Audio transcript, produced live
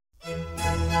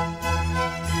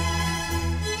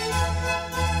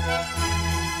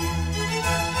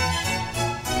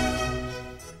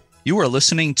You are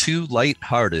listening to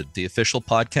Lighthearted, the official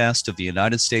podcast of the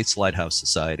United States Lighthouse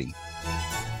Society.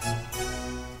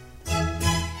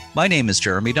 My name is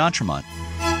Jeremy D'Entremont.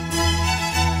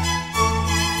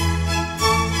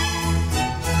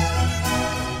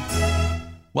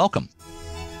 Welcome.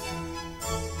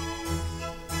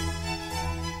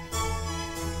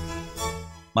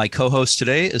 My co-host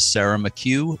today is Sarah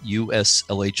McHugh,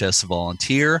 USLHS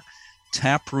volunteer,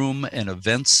 taproom and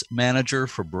events manager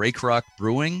for Break Rock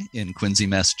Brewing in Quincy,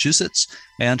 Massachusetts,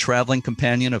 and traveling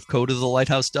companion of Coda the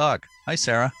Lighthouse Dog. Hi,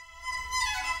 Sarah.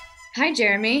 Hi,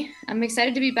 Jeremy. I'm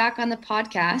excited to be back on the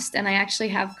podcast, and I actually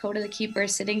have Coda the Keeper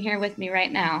sitting here with me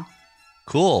right now.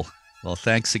 Cool. Well,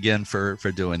 thanks again for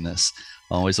doing this.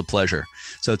 Always a pleasure.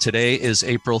 So today is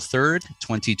April 3rd,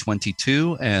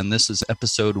 2022, and this is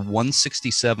episode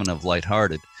 167 of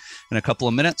Lighthearted. In a couple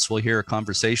of minutes, we'll hear a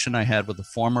conversation I had with a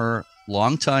former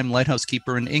longtime lighthouse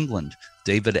keeper in England,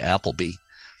 David Appleby.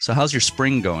 So how's your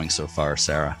spring going so far,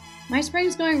 Sarah? My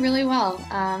spring's going really well.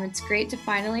 It's great to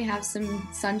finally have some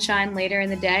sunshine later in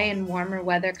the day and warmer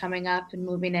weather coming up and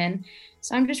moving in.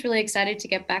 So I'm just really excited to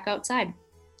get back outside.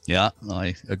 Yeah,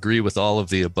 I agree with all of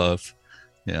the above.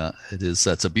 Yeah, it is.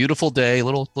 That's a beautiful day, a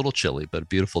little chilly, but a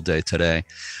beautiful day today.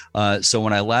 So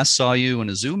when I last saw you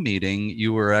in a Zoom meeting,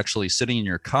 you were actually sitting in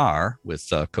your car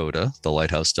with Coda, the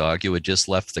lighthouse dog. You had just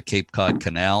left the Cape Cod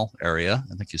Canal area.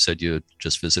 I think you said you had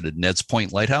just visited Ned's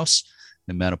Point Lighthouse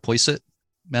in Mattapoisett,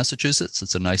 Massachusetts.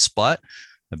 It's a nice spot.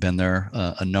 I've been there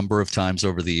a number of times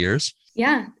over the years.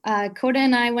 Yeah, Coda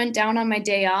and I went down on my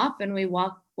day off and we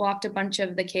walked a bunch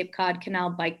of the Cape Cod Canal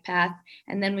bike path,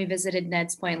 and then we visited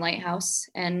Ned's Point Lighthouse.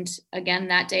 And again,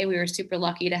 that day we were super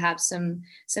lucky to have some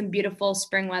beautiful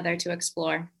spring weather to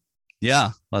explore.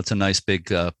 Yeah, well, it's a nice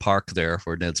big park there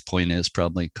where Ned's Point is.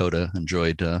 Probably Coda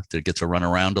enjoyed to get to run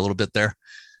around a little bit there.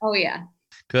 Oh, yeah.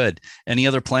 Good. Any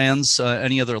other plans,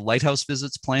 any other lighthouse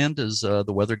visits planned as the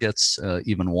weather gets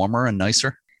even warmer and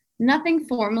nicer? Nothing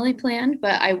formally planned,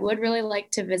 but I would really like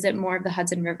to visit more of the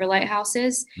Hudson River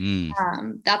lighthouses.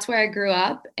 That's where I grew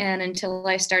up. And until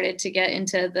I started to get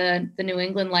into the New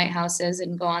England lighthouses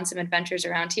and go on some adventures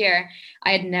around here,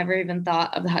 I had never even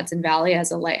thought of the Hudson Valley as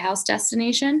a lighthouse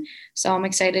destination. So I'm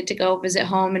excited to go visit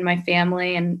home and my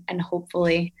family and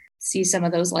hopefully see some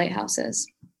of those lighthouses.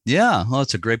 Yeah, well,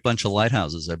 it's a great bunch of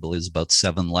lighthouses. I believe it's about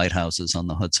 7 lighthouses on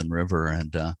the Hudson River.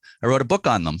 And I wrote a book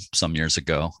on them some years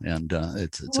ago. And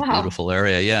it's a beautiful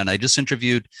area. Yeah, and I just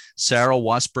interviewed Sarah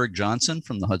Wasberg Johnson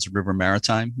from the Hudson River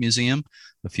Maritime Museum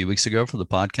a few weeks ago for the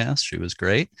podcast. She was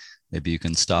great. Maybe you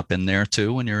can stop in there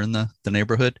too when you're in the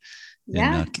neighborhood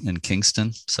in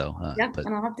Kingston. So,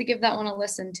 and I'll have to give that one a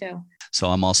listen too. So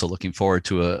I'm also looking forward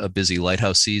to a busy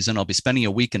lighthouse season. I'll be spending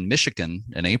a week in Michigan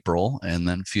in April and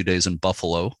then a few days in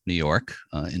Buffalo, New York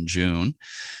in June.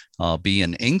 I'll be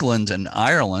in England and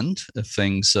Ireland if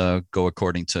things go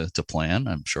according to plan.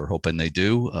 I'm sure hoping they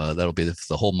do. That'll be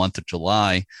the whole month of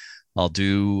July. I'll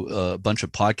do a bunch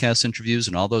of podcast interviews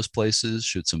in all those places,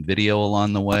 shoot some video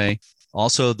along the way.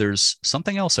 Also, there's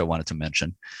something else I wanted to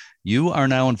mention. You are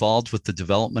now involved with the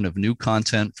development of new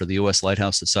content for the U.S.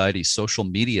 Lighthouse Society's social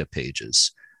media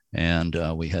pages. And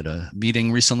we had a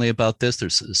meeting recently about this.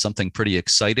 There's something pretty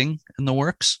exciting in the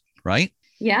works, right?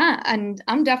 Yeah, and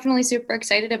I'm definitely super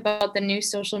excited about the new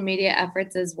social media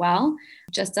efforts as well.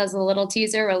 Just as a little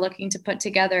teaser, we're looking to put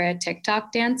together a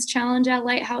TikTok dance challenge at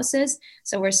lighthouses.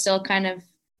 So we're still kind of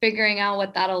figuring out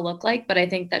what that'll look like, but I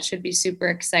think that should be super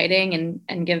exciting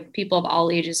and give people of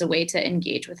all ages a way to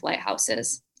engage with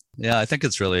lighthouses. Yeah, I think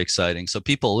it's really exciting. So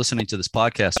people listening to this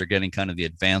podcast are getting kind of the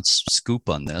advanced scoop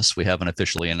on this. We haven't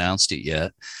officially announced it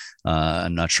yet.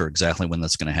 I'm not sure exactly when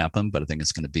that's going to happen, but I think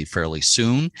it's going to be fairly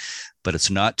soon. But it's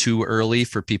not too early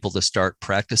for people to start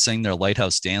practicing their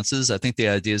lighthouse dances. I think the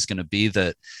idea is going to be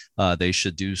that they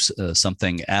should do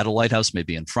something at a lighthouse,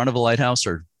 maybe in front of a lighthouse,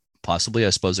 or possibly, I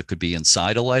suppose it could be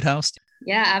inside a lighthouse.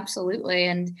 Yeah, absolutely.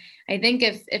 And I think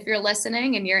if you're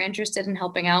listening and you're interested in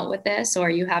helping out with this,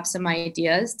 or you have some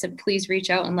ideas, to please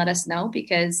reach out and let us know,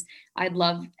 because I'd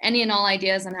love any and all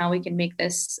ideas on how we can make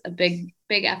this a big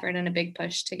effort and a big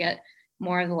push to get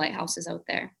more of the lighthouses out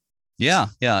there. Yeah.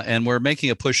 And we're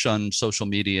making a push on social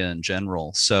media in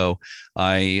general. So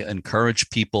I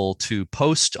encourage people to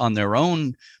post on their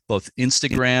own, both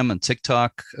Instagram and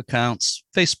TikTok accounts,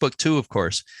 Facebook too, of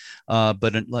course.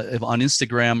 But on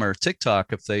Instagram or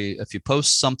TikTok, if you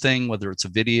post something, whether it's a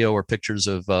video or pictures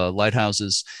of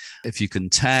lighthouses, if you can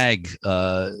tag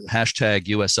hashtag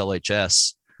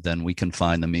USLHS, then we can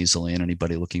find them easily. And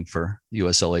anybody looking for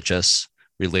USLHS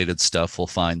related stuff will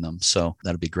find them. So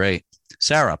that'd be great.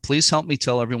 Sarah, please help me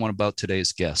tell everyone about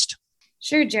today's guest.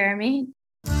 Sure, Jeremy.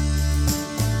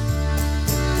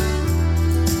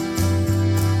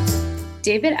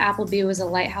 David Appleby was a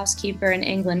lighthouse keeper in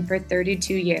England for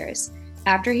 32 years.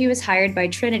 After he was hired by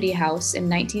Trinity House in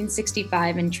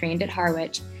 1965 and trained at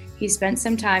Harwich, he spent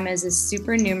some time as a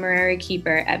supernumerary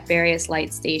keeper at various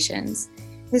light stations.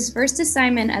 His first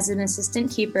assignment as an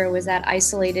assistant keeper was at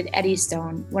isolated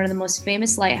Eddystone, one of the most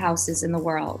famous lighthouses in the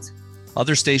world.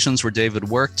 Other stations where David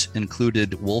worked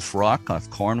included Wolf Rock off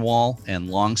Cornwall and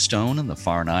Longstone in the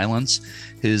Farne Islands.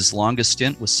 His longest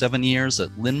stint was 7 years at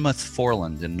Lynmouth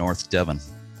Foreland in North Devon.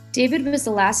 David was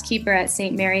the last keeper at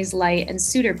St. Mary's Light and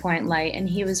Sutter Point Light, and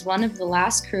he was one of the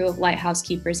last crew of lighthouse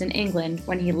keepers in England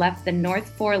when he left the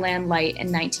North Foreland Light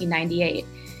in 1998.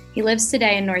 He lives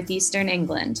today in northeastern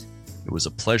England. It was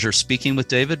a pleasure speaking with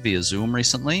David via Zoom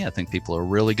recently. I think people are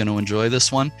really going to enjoy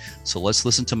this one. So let's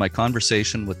listen to my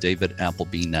conversation with David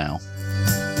Appleby now.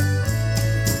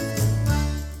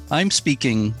 I'm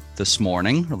speaking this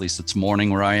morning, or at least it's morning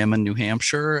where I am in New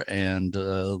Hampshire, and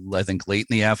I think late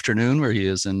in the afternoon where he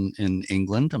is in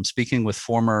England. I'm speaking with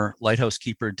former lighthouse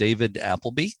keeper David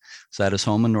Appleby. He's at his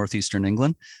home in northeastern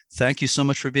England. Thank you so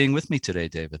much for being with me today,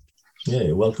 David. Yeah,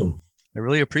 you're welcome. I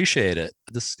really appreciate it.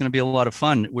 This is going to be a lot of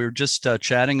fun. We were just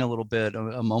chatting a little bit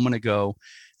a moment ago,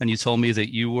 and you told me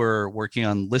that you were working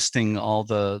on listing all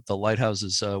the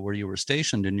lighthouses where you were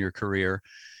stationed in your career.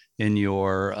 In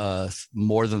your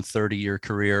more than 30-year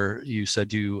career, you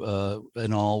said you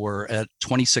in all were at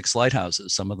 26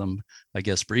 lighthouses, some of them, I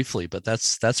guess, briefly, but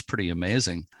that's pretty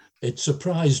amazing. It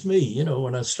surprised me,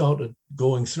 when I started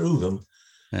going through them.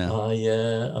 Yeah.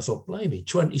 I thought, blimey,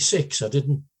 26. I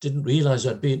didn't realize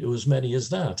I'd been to as many as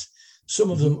that.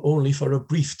 Some of them only for a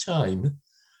brief time.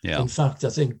 Yeah. In fact, I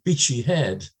think Beachy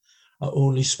Head, I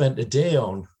only spent a day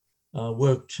on. I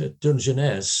worked at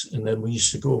Dungeness, and then we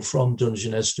used to go from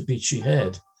Dungeness to Beachy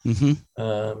Head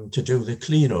to do the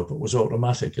cleanup. It was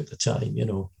automatic at the time,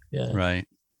 Yeah. Right.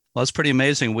 Well, that's pretty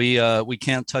amazing. We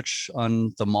can't touch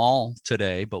on them all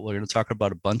today, but we're going to talk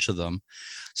about a bunch of them.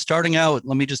 Starting out,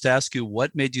 let me just ask you,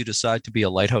 what made you decide to be a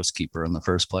lighthouse keeper in the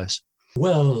first place?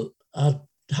 Well, I'd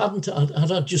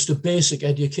had just a basic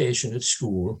education at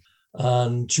school,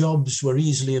 and jobs were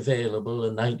easily available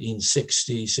in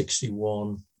 1960,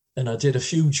 61. And I did a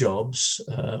few jobs,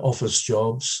 office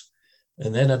jobs,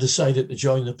 and then I decided to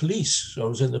join the police. So I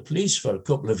was in the police for a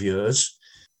couple of years.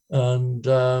 And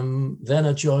then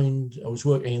I was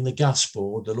working in the gas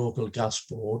board, the local gas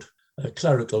board, a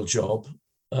clerical job.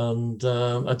 And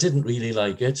I didn't really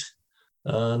like it.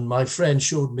 And my friend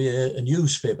showed me a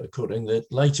newspaper cutting that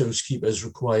lighthouse keepers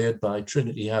required by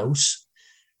Trinity House.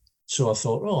 So I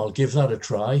thought, I'll give that a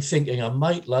try, thinking I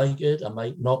might like it, I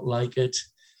might not like it.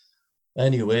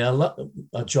 Anyway,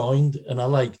 I joined and I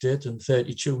liked it. And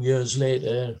 32 years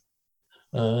later,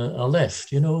 I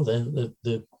left,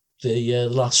 the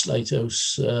last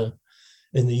lighthouse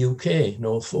in the UK,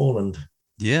 North Foreland.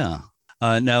 Yeah.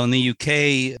 Now, in the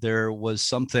UK, there was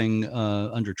something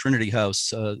under Trinity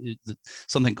House,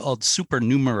 something called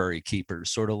supernumerary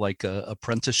keepers, sort of like an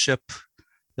apprenticeship,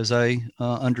 as I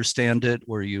understand it,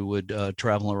 where you would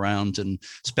travel around and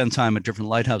spend time at different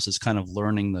lighthouses, kind of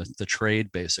learning the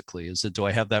trade, basically. Do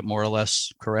I have that more or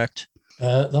less correct?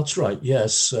 That's right,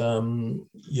 yes.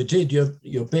 You did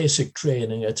your basic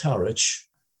training at Harwich.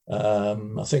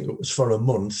 I think it was for a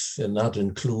month, and that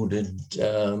included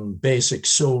basic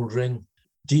soldering,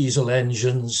 diesel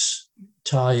engines,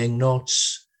 tying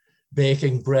knots,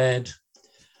 baking bread,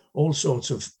 all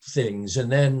sorts of things.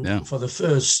 And then for the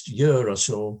first year or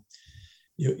so,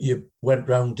 you went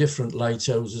around different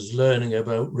lighthouses learning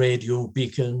about radio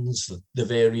beacons, the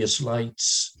various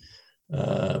lights,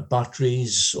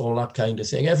 batteries, all that kind of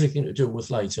thing, everything to do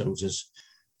with lighthouses.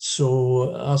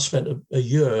 So I spent a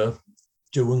year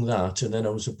doing that, and then I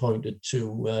was appointed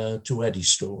to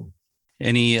Eddystone.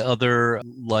 Any other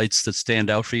lights that stand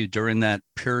out for you during that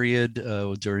period,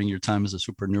 during your time as a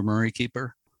supernumerary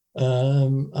keeper?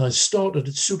 I started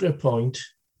at Sutter Point,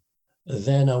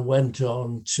 then I went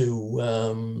on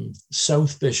to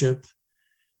South Bishop.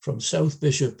 From South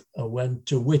Bishop, I went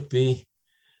to Whitby,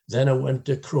 then I went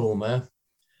to Cromer,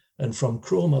 and from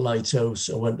Cromer Lighthouse,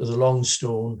 I went to the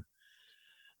Longstone,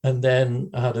 and then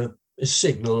I had a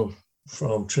signal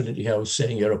from Trinity House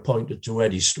saying you're appointed to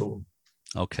Eddystone.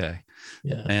 Okay.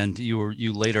 Yeah. And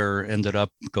you later ended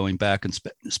up going back and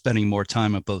spending more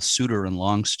time at both Sutter and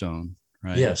Longstone,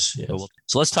 right? Yes.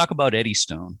 So let's talk about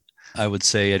Eddystone. I would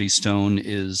say Eddystone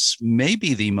is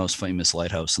maybe the most famous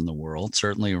lighthouse in the world,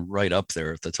 certainly right up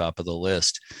there at the top of the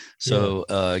list. So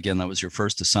again, that was your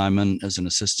first assignment as an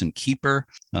assistant keeper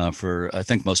for, I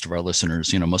think most of our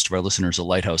listeners, are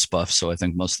lighthouse buffs. So I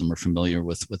think most of them are familiar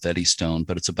with Eddystone,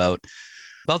 but it's about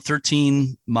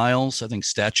 13 miles, I think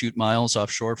statute miles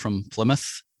offshore from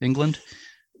Plymouth, England.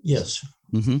 Yes.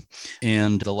 Mm-hmm.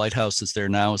 And the lighthouse that's there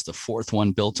now is the fourth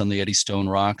one built on the Eddystone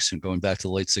Rocks and going back to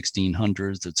the late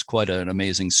 1600s. It's quite an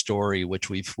amazing story, which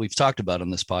we've talked about on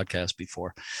this podcast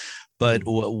before. But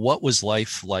what was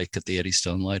life like at the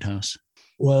Eddystone Lighthouse?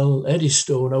 Well,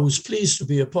 Eddystone, I was pleased to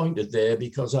be appointed there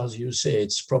because, as you say,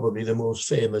 it's probably the most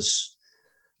famous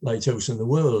lighthouse in the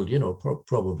world,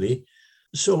 probably.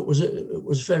 So it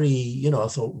was very, I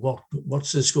thought,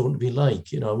 what's this going to be like?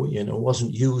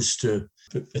 Wasn't used to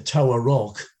a tower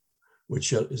rock,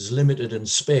 which is limited in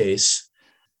space.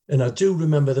 And I do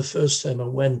remember the first time I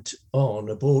went on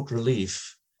a boat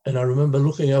relief, and I remember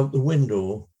looking out the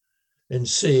window and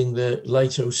seeing the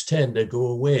lighthouse tender go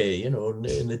away, in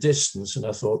the distance. And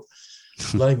I thought,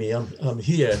 blimey, I'm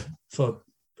here for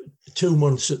 2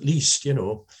 months at least, and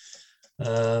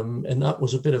that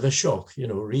was a bit of a shock,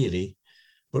 really.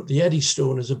 But the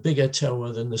Eddystone is a bigger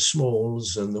tower than the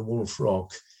Smalls and the Wolf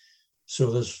Rock.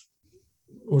 So there's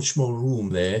much more room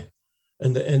there.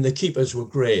 And the keepers were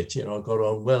great, I got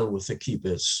on well with the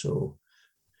keepers. So,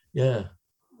 yeah.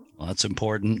 Well, that's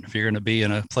important if you're going to be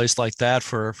in a place like that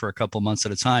for a couple of months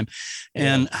at a time.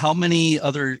 And how many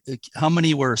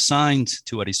were assigned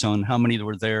to Eddystone? How many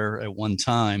were there at one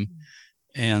time?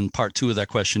 And part two of that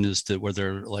question is that were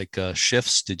there like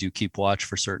shifts? Did you keep watch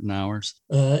for certain hours?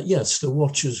 Yes, the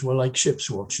watches were like ship's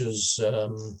watches,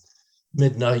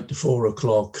 midnight to 4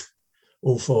 o'clock,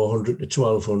 0400 to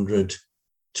 1200,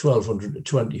 1200 to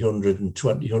 2000, and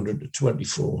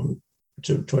 2000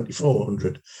 to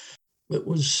 2400. It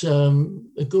was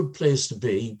a good place to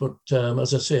be, but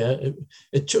as I say,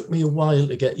 it took me a while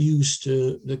to get used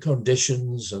to the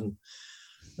conditions, and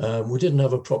we didn't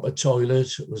have a proper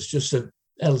toilet. It was just a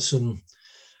Elson,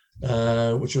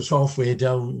 which was halfway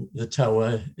down the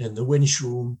tower in the winch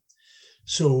room.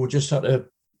 So we just had to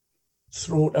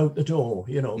throw it out the door.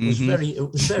 It was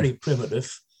very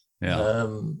primitive. Yeah.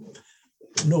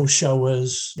 No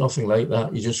showers, nothing like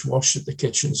that. You just washed at the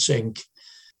kitchen sink.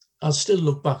 I still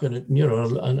look back on it,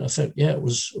 and I think, yeah, it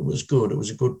was good. It was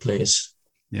a good place.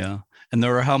 Yeah. And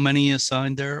there were how many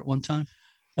assigned there at one time?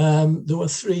 There were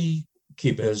 3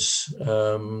 keepers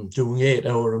doing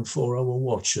 8-hour and 4-hour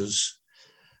watches.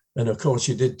 And of course,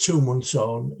 you did 2 months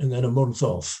on and then a month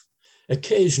off.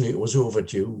 Occasionally it was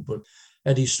overdue, but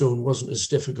Eddystone wasn't as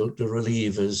difficult to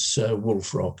relieve as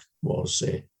Wolf Rock was,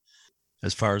 say.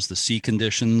 As far as the sea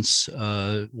conditions,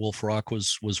 Wolf Rock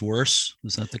was worse.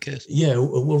 Is that the case? Yeah,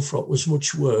 Wolf Rock was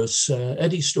much worse.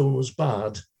 Eddystone was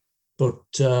bad, but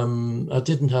I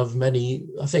didn't have many.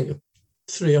 I think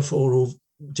 3 or 4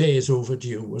 days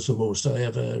overdue was the most I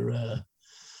ever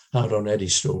had on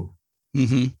Eddystone.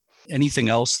 Mm-hmm. Anything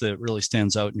else that really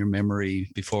stands out in your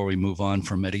memory before we move on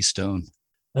from Eddystone?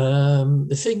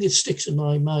 The thing that sticks in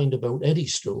my mind about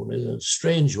Eddystone, is a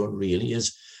strange one really,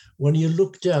 is when you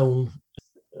look down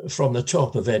from the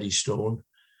top of Eddystone,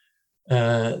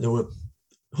 there were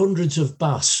hundreds of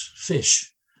bass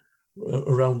fish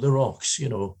around the rocks.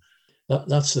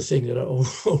 That's the thing that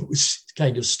always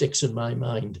kind of sticks in my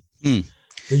mind.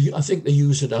 I think they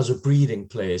use it as a breeding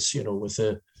place, with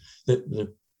the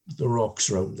rocks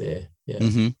around there. Yeah.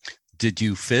 Mm-hmm. Did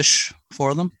you fish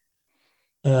for them?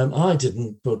 I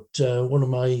didn't, but one of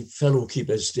my fellow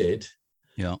keepers did.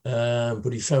 Yeah.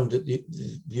 But he found that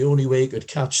the only way he could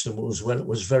catch them was when it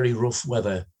was very rough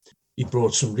weather. He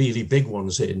brought some really big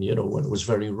ones in, when it was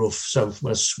very rough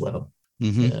southwest swell.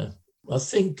 Mm-hmm. I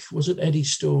think, was it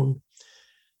Eddystone,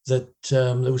 that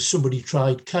there was somebody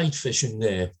tried kite fishing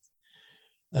there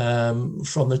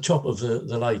from the top of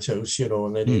the lighthouse,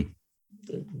 and then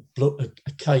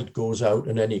a kite goes out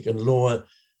and then you can lower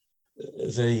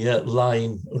the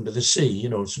line under the sea,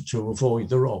 to avoid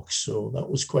the rocks. So that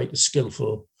was quite a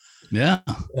skillful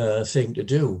thing to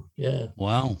do. Yeah.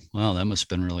 Wow. That must have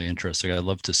been really interesting. I'd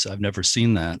love to. I've never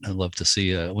seen that. I'd love to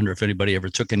see. I wonder if anybody ever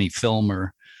took any film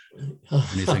or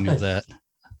anything of that.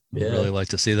 I'd really like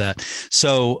to see that.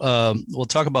 So we'll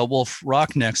talk about Wolf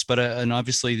Rock next, but and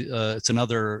obviously it's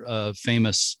another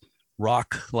famous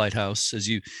rock lighthouse.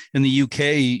 In the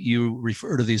UK, you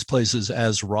refer to these places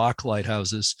as rock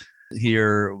lighthouses.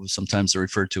 Here, sometimes they're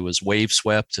referred to as wave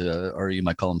swept, or you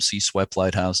might call them sea swept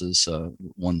lighthouses,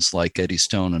 ones like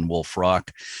Eddystone and Wolf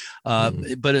Rock.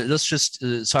 But let's just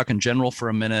talk in general for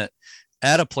a minute.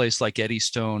 At a place like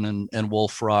Eddystone and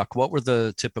Wolf Rock, what were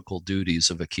the typical duties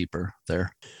of a keeper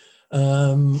there?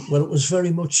 Well, it was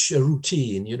very much a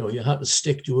routine. You had to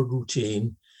stick to a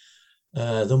routine.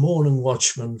 The morning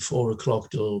watchman, 4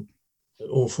 o'clock till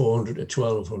 0400 to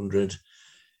 1200,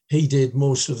 he did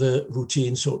most of the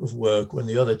routine sort of work when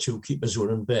the other 2 keepers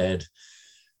were in bed.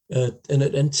 And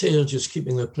it entailed just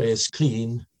keeping the place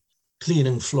clean,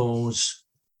 cleaning floors,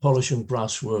 polishing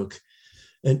brasswork,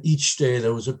 And each day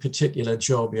there was a particular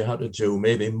job you had to do.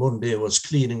 Maybe Monday was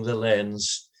cleaning the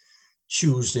lens,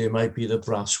 Tuesday might be the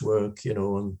brass work,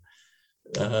 and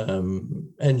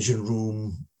engine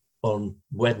room on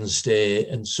Wednesday.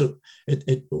 And so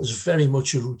it was very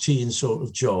much a routine sort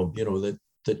of job,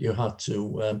 that you had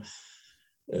to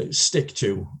stick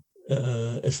to.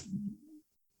 And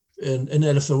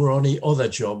then if there were any other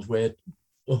jobs where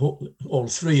all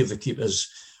three of the keepers,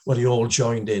 you all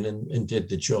joined in and did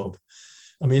the job.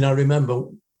 I mean, I remember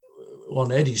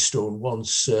on Eddystone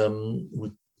once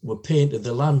we painted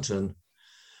the lantern,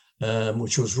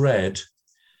 which was red.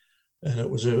 And it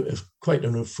was quite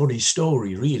a funny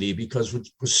story, really, because it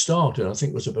was started, I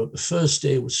think it was about the first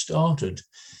day it was started,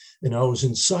 and I was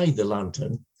inside the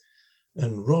lantern,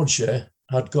 and Roger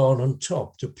had gone on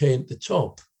top to paint the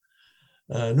top.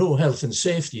 No health and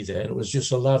safety then, it was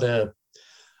just a ladder.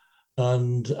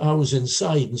 And I was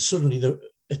inside, and suddenly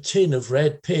a tin of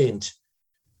red paint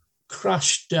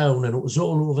crashed down, and it was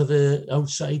all over the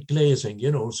outside glazing,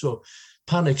 so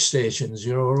panic stations,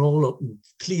 are all up and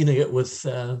cleaning it with,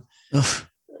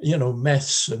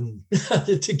 meths and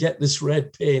to get this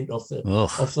red paint off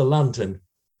the lantern.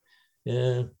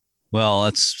 Yeah. Well,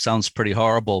 that sounds pretty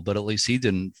horrible, but at least he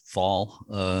didn't fall.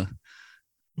 That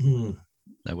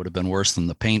would have been worse than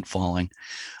the paint falling.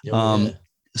 Yeah.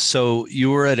 So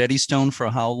you were at Eddystone for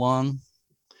how long?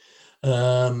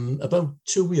 About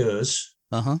 2 years.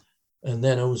 Uh-huh. And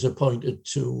then I was appointed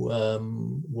to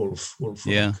Wolf Rock.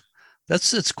 Yeah.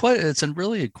 It's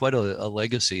really quite a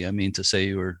legacy. I mean, to say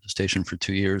you were stationed for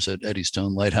 2 years at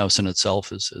Eddystone Lighthouse in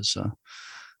itself is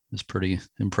pretty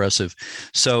impressive.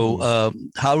 So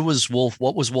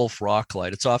what was Wolf Rock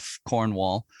like? It's off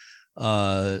Cornwall.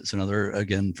 It's another,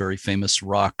 again, very famous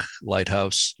rock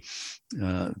lighthouse.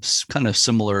 It's kind of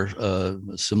similar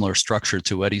structure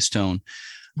to Eddystone.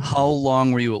 Mm-hmm. How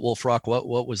long were you at Wolf Rock?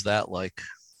 What was that like?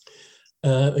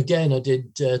 Again, I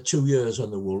did 2 years on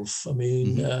the Wolf. I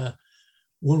mean, mm-hmm.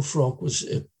 Wolf Rock was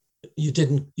you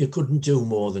couldn't do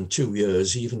more than 2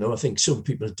 years, even though I think some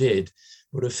people did.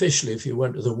 But officially, if you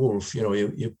went to the Wolf,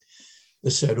 they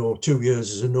said, 2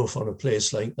 years is enough on a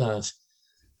place like that,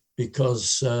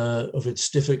 because of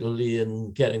its difficulty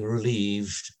in getting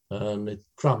relieved and it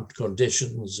cramped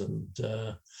conditions. And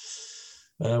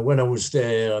when I was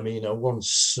there, I mean, I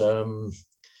once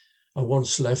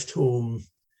left home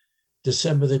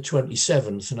December the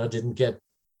 27th, and I didn't get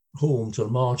home till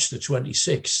March the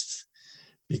 26th,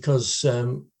 because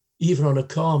even on a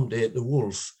calm day at the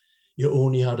Wolf, you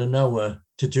only had an hour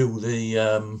to do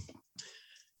the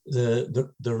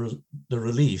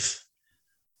relief.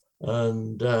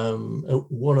 And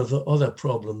one of the other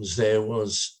problems there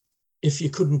was, if you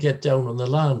couldn't get down on the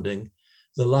landing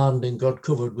got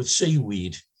covered with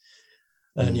seaweed,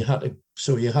 and you had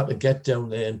to get down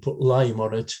there and put lime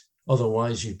on it.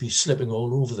 Otherwise, you'd be slipping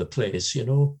all over the place,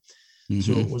 Mm-hmm.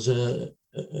 So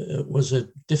it was a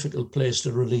difficult place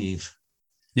to relieve.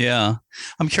 Yeah,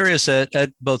 I'm curious,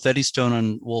 at both Eddystone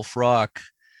and Wolf Rock,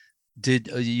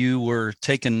 you were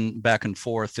taken back and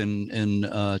forth in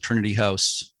Trinity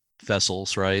House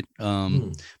vessels, right?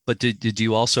 But did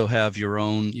you also have your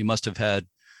own? You must have had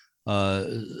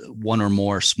one or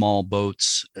more small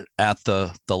boats at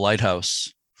the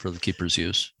lighthouse for the keepers'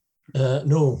 use.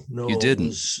 No, you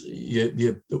didn't.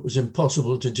 It was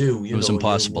impossible to do. It was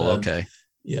impossible. Okay.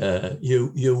 Yeah,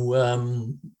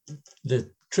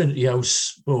 the Trinity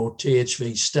House boat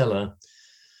THV Stella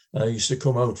used to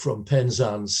come out from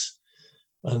Penzance,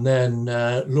 and then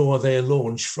lower their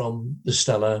launch from the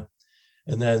Stella,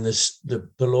 and then the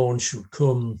launch would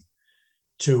come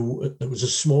to. It was a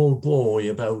small buoy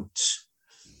about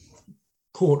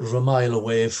quarter of a mile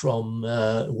away from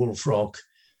Wolf Rock.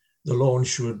 The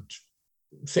launch would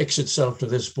fix itself to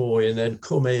this buoy and then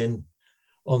come in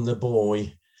on the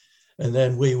buoy, and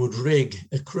then we would rig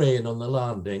a crane on the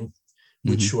landing,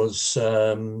 which mm-hmm.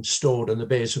 was stored in the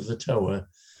base of the tower.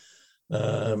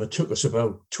 It took us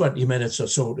about 20 minutes or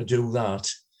so to do that.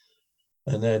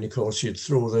 And then, of course, you'd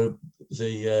throw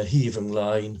the heaving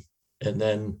line, and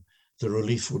then the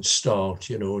relief would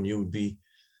start, and you'd be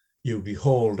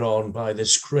hauled on by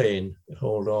this crane,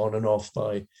 hauled on and off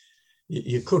by.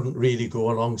 You couldn't really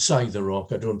go alongside the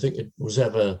rock. I don't think it was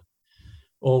ever.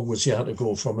 Always you had to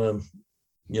go from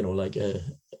like a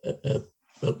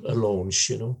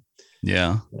launch,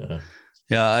 Yeah.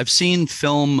 Yeah, I've seen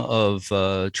film of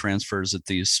transfers at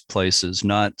these places,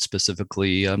 not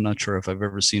specifically. I'm not sure if I've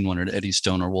ever seen one at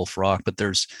Eddystone or Wolf Rock, but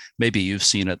maybe you've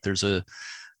seen it. There's a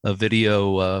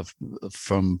video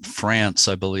from France,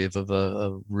 I believe, of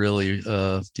a really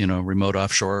remote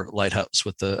offshore lighthouse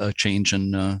with a change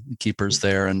in keepers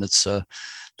there, and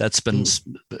that's been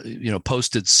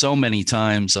posted so many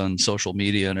times on social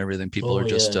media and everything. People are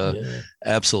just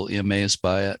absolutely amazed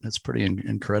by it. It's pretty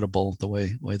incredible the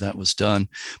way that was done.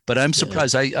 But I'm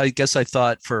surprised. I guess I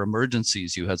thought for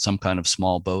emergencies you had some kind of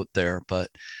small boat there, but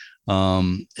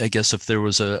I guess if there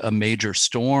was a major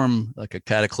storm, like a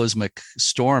cataclysmic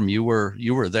storm, you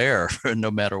were there no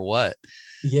matter what.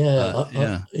 Saying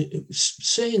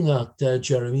that,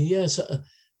 Jeremy, yes,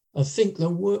 I think there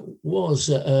was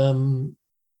an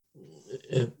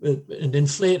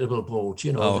inflatable boat,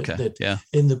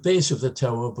 in the base of the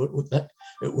tower, but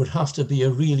it would have to be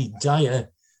a really dire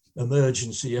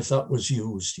emergency if that was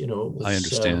used. I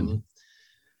understand.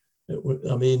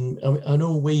 I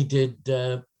know we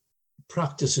did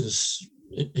practices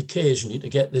occasionally to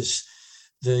get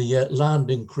the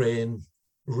landing crane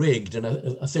rigged, and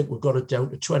I think we've got it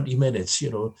down to 20 minutes.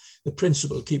 The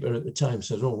principal keeper at the time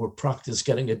said, we'll practice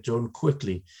getting it done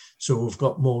quickly, so we've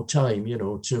got more time, and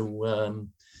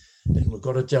we've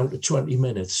got it down to 20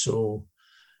 minutes. So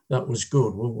that was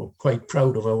good. We're quite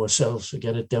proud of ourselves to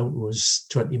get it down to us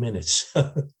 20 minutes.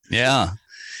 Yeah.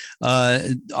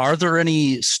 Are there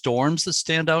any storms that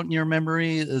stand out in your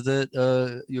memory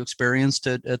that you experienced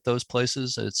at those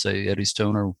places, at say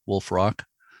Eddystone or Wolf Rock?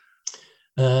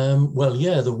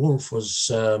 The Wolf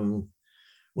was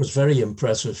very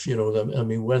impressive.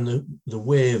 When the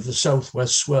wave, the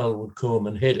southwest swell would come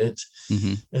and hit it,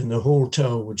 mm-hmm. and the whole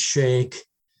tower would shake,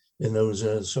 and there was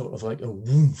a sort of like a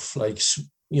woof, as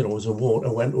the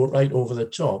water went right over the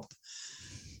top.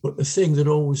 But the thing that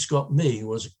always got me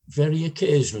was very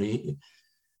occasionally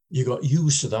you got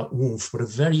used to that woof, but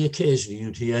very occasionally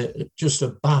you'd hear just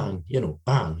a bang,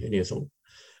 bang, and you thought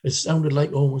it sounded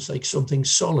almost like something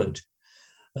solid.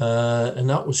 And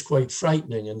that was quite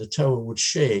frightening, and the tower would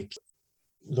shake.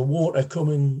 The water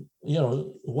coming,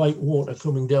 white water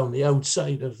coming down the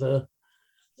outside of the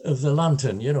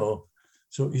lantern,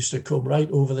 so it used to come right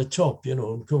over the top,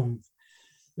 and come.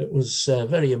 It was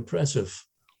very impressive.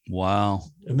 Wow.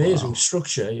 Amazing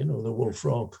structure, the Wolf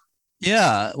Rock.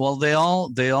 Yeah, well, they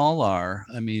all are.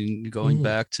 I mean, going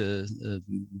back to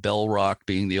Bell Rock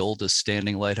being the oldest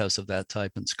standing lighthouse of that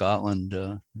type in Scotland,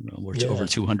 we're over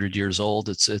 200 years old.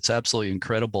 It's absolutely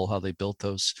incredible how they built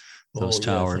those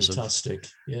towers. Fantastic,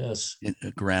 yes.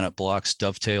 Granite blocks,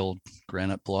 dovetailed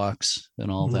granite blocks, and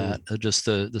all that. Just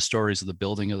the stories of the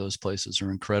building of those places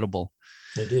are incredible.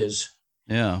 It is.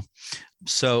 Yeah.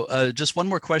 So just one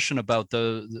more question about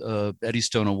the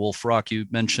Eddystone and Wolf Rock. You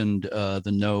mentioned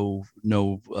the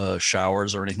no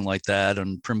showers or anything like that,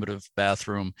 and primitive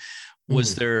bathroom.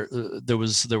 Was there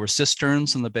were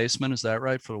cisterns in the basement? Is that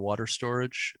right, for the water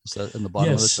storage? Is that in the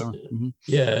bottom of the tower? Mm-hmm.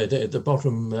 Yeah, the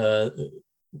bottom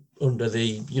under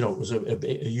the it was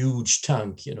a huge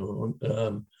tank, in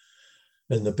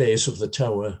the base of the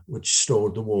tower, which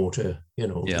stored the water.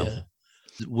 Yeah.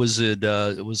 Was it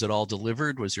all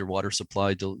delivered? Was your water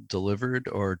supply delivered,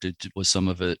 or was some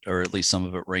of it, or at least some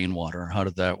of it, rainwater? How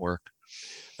did that work?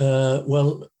 The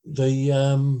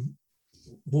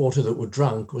water that we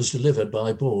drank was delivered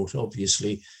by boat,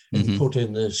 obviously, and put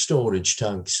in the storage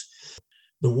tanks.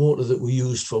 The water that we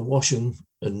used for washing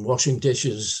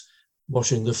dishes,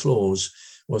 washing the floors,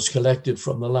 was collected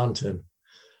from the lantern,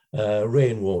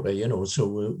 rainwater.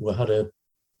 So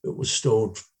it was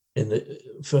stored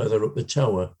further up the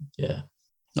tower. Yeah.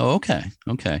 Oh, okay.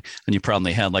 And you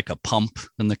probably had like a pump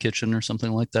in the kitchen or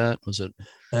something like that, was it?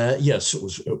 Yes, it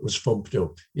was pumped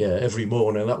up. Yeah, every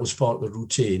morning. That was part of the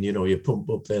routine. You pump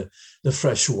up the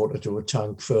fresh water to a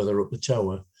tank further up the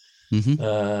tower.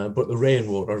 But the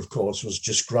rainwater, of course, was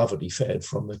just gravity fed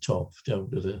from the top down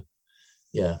to the.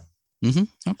 Yeah.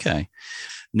 Okay.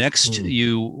 Next,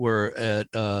 you were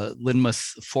at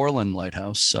Lynmouth Foreland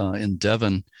Lighthouse in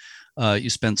Devon. You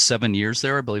spent 7 years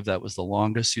there. I believe that was the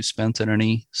longest you spent at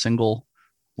any single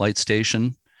light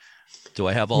station. Do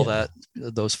I have all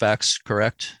those facts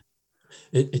correct?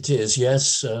 It is,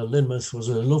 yes. Lynmouth was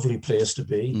a lovely place to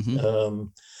be.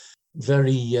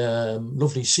 Very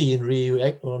lovely scenery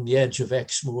on the edge of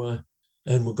Exmoor.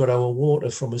 And we got our water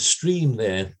from a stream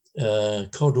there,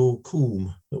 Coddo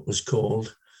Coombe, it was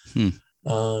called.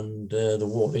 And the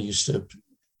water used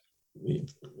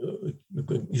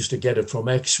to get it from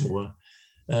Exmoor.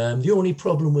 The only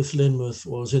problem with Lynmouth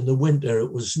was in the winter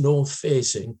it was north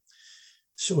facing,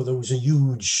 so there was a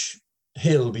huge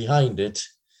hill behind it,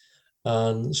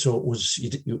 and so it was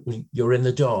you're in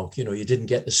the dark. You didn't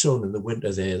get the sun in the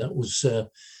winter there. That was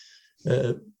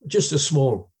just a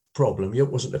small problem.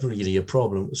 It wasn't really a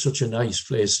problem. It was such a nice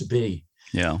place to be.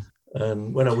 Yeah.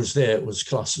 And when I was there, it was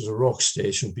classed as a rock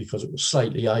station because it was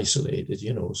slightly isolated.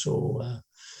 So.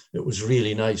 It was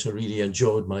really nice. I really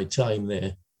enjoyed my time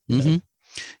there.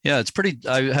 Yeah, it's pretty.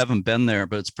 I haven't been there,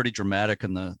 but it's pretty dramatic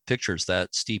in the pictures.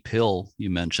 That steep hill you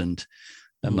mentioned,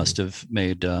 that must have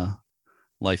made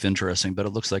life interesting. But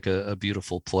it looks like a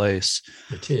beautiful place.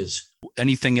 It is.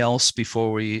 Anything else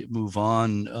before we move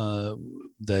on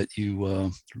that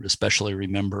you especially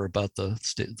remember about the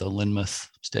Lynmouth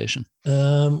station?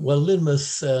 Well,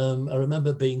 Lynmouth, I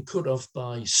remember being cut off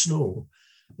by snow.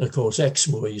 Of course,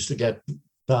 Exmoor used to get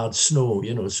bad snow,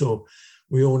 so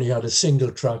we only had a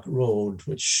single track road,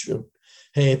 which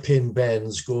hairpin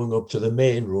bends going up to the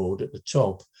main road at the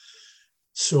top.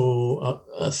 So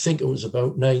I think it was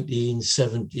about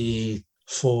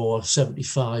 1974,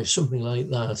 75, something like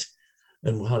that.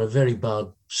 And we had a very bad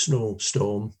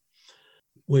snowstorm.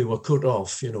 We were cut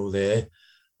off, there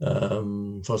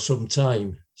for some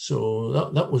time.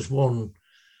 So that was one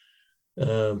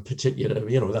particular,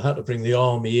 they had to bring the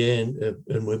army in,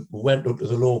 and we went up to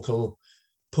the local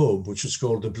pub, which was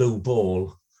called the Blue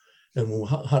Ball, and we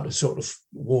had to sort of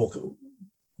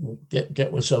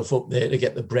get myself up there to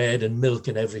get the bread and milk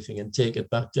and everything and take it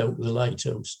back down to the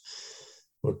lighthouse.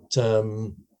 But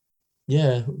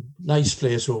yeah, nice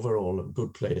place overall, a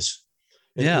good place.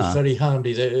 It was very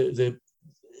handy. The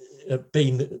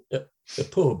being a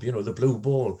pub, the Blue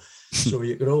Ball, so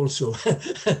you could also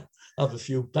have a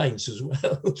few pints as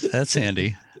well. That's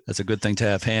handy. That's a good thing to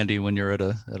have handy when you're at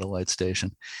a light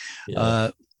station.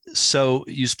 Yeah. So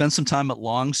you spent some time at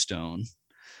Longstone,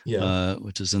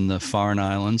 which is in the Farne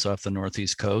Islands off the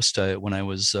northeast coast. When I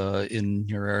was in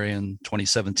your area in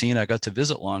 2017, I got to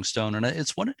visit Longstone, and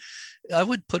it's one. I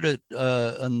would put it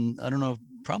on, I don't know,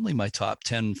 probably my top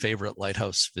 10 favorite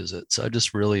lighthouse visits. I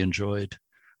just really enjoyed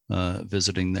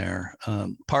visiting there,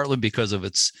 partly because of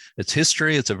its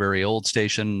history. It's a very old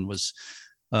station, was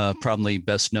probably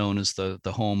best known as the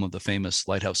home of the famous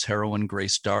lighthouse heroine,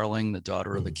 Grace Darling, the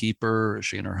daughter of the keeper.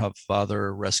 She and her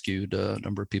father rescued a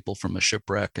number of people from a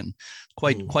shipwreck, and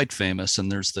quite famous.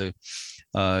 And there's the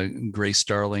Grace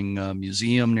Darling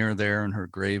Museum near there and her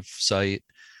grave site.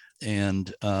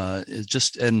 And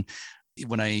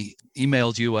when I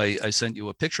emailed you, I sent you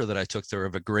a picture that I took there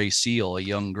of a gray seal, a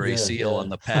young gray seal on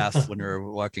the path when we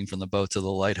were walking from the boat to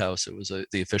the lighthouse. It was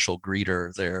the official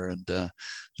greeter there. And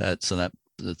that's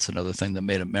another thing that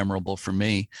made it memorable for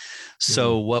me.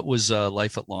 So what was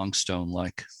life at Longstone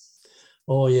like?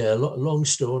 Oh, yeah,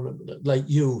 Longstone, like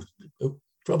you,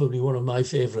 probably one of my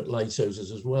favorite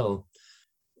lighthouses as well.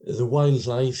 The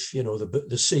wildlife,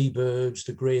 the seabirds,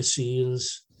 the gray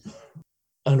seals.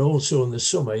 And also in the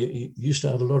summer, you used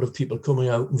to have a lot of people coming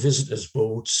out and visitors'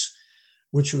 boats,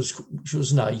 which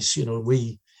was nice.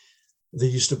 They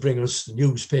used to bring us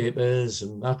newspapers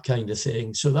and that kind of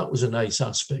thing. So that was a nice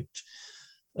aspect.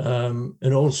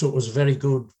 And also it was very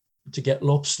good to get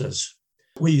lobsters.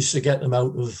 We used to get them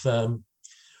out of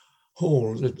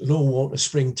holes at low water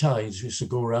spring tides. We used to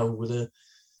go around with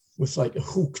like a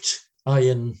hooked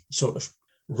iron sort of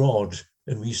rod,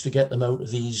 and we used to get them out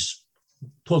of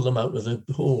pull them out of the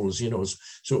holes,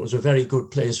 so it was a very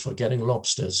good place for getting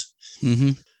lobsters.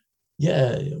 Mm-hmm.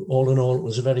 Yeah, all in all, it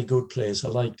was a very good place. I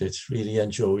liked it, really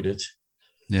enjoyed it.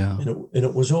 Yeah. And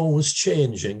it was always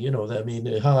changing,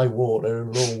 high water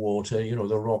and low water,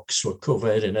 the rocks were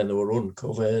covered and then they were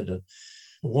uncovered. And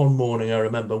one morning I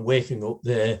remember waking up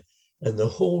there and the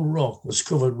whole rock was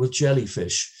covered with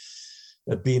jellyfish.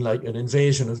 It'd been like an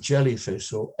invasion of jellyfish.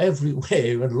 So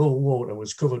everywhere in low water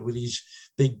was covered with these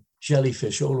big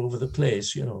jellyfish all over the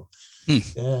place,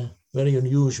 Yeah, very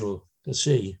unusual to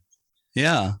see.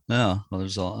 Yeah. Well,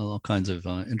 there's all kinds of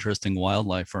interesting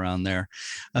wildlife around there.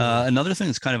 Another thing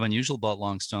that's kind of unusual about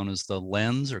Longstone is the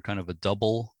lens, or kind of a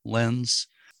double lens.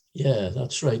 Yeah,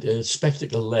 that's right. A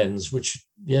spectacle lens, which,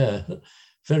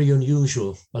 very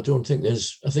unusual. I think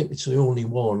it's the only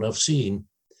one I've seen.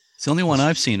 It's the only one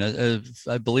I've seen. I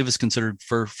believe it's considered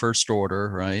for first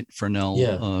order, right?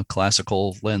 Fresnel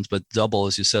classical lens, but double,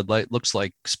 as you said, looks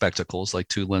like spectacles, like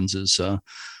two lenses,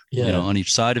 on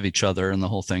each side of each other, and the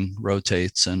whole thing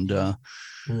rotates. And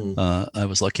I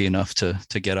was lucky enough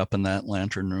to get up in that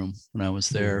lantern room when I was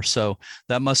there. So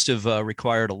that must have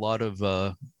required a lot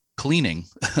of cleaning,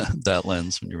 that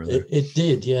lens, when you were there. It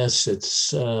did, yes.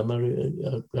 It's I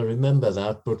remember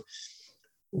that, but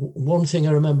one thing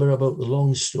I remember about the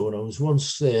Longstone, I was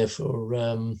once there for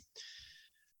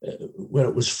where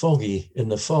it was foggy,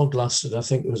 and the fog lasted, I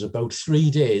think it was about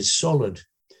 3 days solid.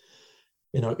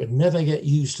 I could never get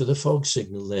used to the fog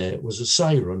signal there. It was a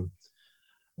siren.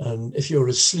 And if you're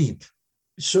asleep,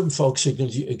 some fog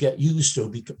signals you get used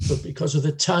to, but because of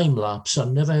the time lapse, I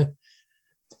never,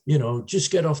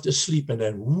 just get off to sleep and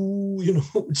then,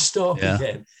 start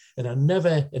again. And I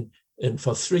never, and And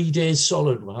for 3 days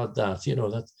solid, we had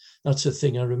that. That's the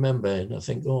thing I remember. And I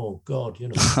think, oh God,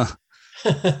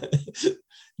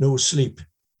 no sleep.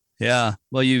 Yeah.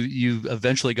 Well, you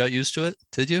eventually got used to it,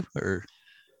 did you? Or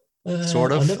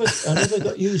sort of? I never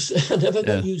got used. I never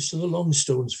got used to the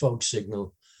Longstones fog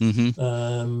signal.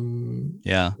 Mm-hmm.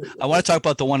 Yeah, I want to talk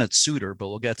about the one at Suter, but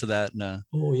we'll get to that in a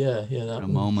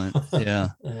moment. Yeah,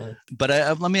 but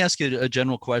let me ask you a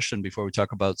general question before we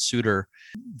talk about Suter.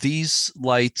 These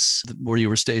lights where you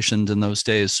were stationed in those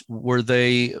days,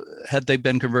 had they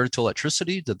been converted to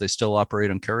electricity? Did they still operate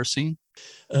on kerosene?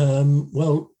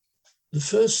 Well, the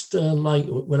first light,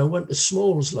 when I went to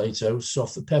Smalls Lighthouse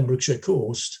off the Pembrokeshire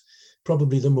coast,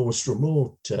 probably the most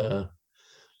remote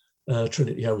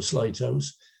Trinity House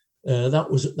lighthouse.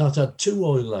 That had 2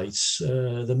 oil lights,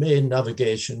 the main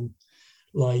navigation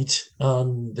light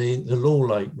and the low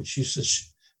light, which used to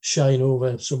shine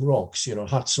over some rocks,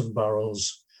 Hudson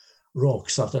Barrels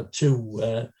rocks. That had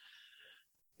 2,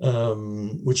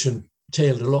 which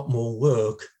entailed a lot more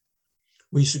work.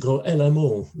 We used to go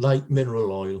LMO, light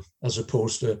mineral oil, as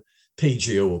opposed to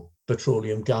PGO,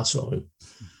 petroleum gas oil.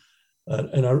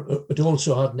 And it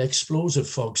also had an explosive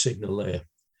fog signal there.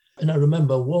 And I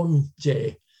remember one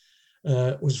day,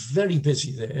 it was very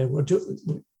busy there. We're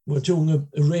doing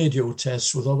a radio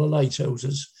test with all the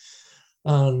lighthouses,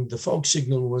 and the fog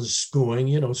signal was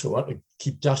going, so I had to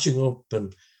keep dashing up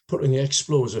and putting the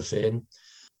explosive in,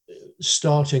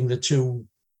 starting the 2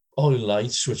 oil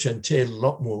lights, which entailed a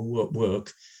lot more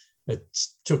work. It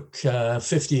took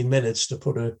 15 minutes to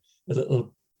put a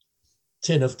little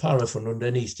tin of paraffin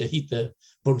underneath to heat the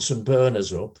Bunsen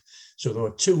burners up. So there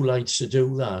were 2 lights to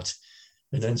do that.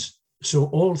 And then, so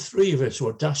all 3 of us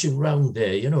were dashing round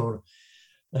there,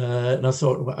 and I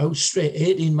thought, well, out straight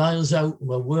 18 miles out,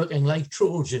 we're working like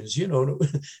Trojans,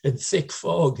 in thick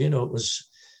fog, it was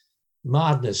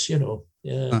madness,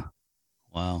 Yeah. Huh.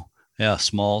 Wow. Yeah.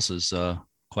 Smalls is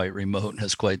quite remote and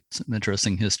has quite some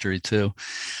interesting history too.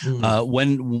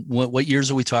 What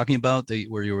years are we talking about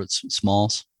where you were at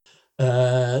Smalls?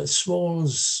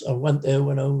 Smalls, I went there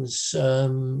when I was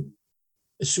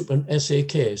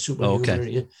SAK,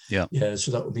 supernumerary. Yeah. Yeah,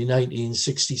 so that would be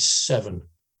 1967.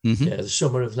 Mm-hmm. Yeah, the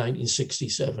summer of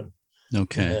 1967.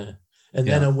 Okay. And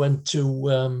then I went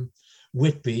to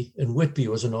Whitby, and Whitby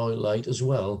was an oil light as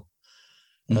well,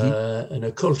 an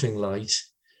occulting light.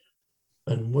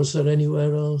 And was there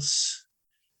anywhere else?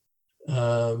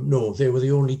 No, they were the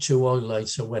only 2 oil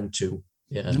lights I went to.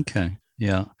 Yeah. Okay.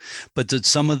 Yeah, but did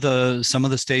some of the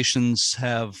stations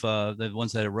have the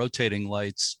ones that had rotating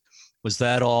lights? Was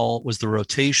the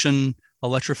rotation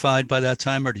electrified by that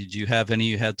time, or did you have any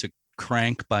you had to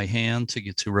crank by hand to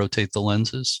get to rotate the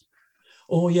lenses?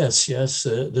 Oh yes.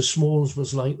 The Smalls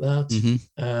was like that.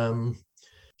 Mm-hmm.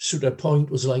 Suter Point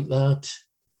was like that.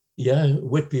 Yeah,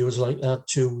 Whitby was like that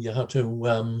too. You had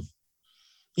to,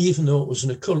 even though it was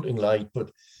an occulting light,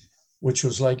 but which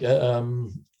was like a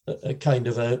kind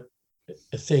of a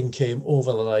thing came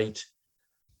over the light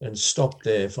and stopped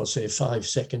there for say 5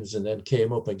 seconds and then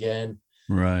came up again.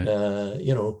 Right.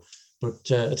 But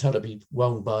it had to be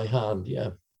wound by hand.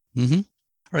 Yeah. Mm-hmm. All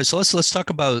right. So let's talk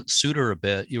about Suter a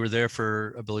bit. You were there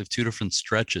for, I believe, 2 different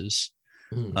stretches.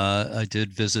 I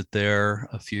did visit there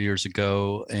a few years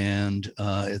ago, and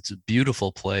it's a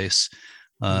beautiful place.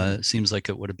 It seems like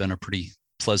it would have been a pretty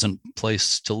pleasant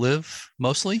place to live,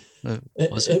 mostly.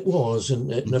 It was,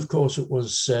 and of course it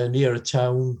was near a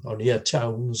town or near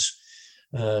towns.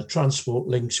 Transport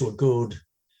links were good,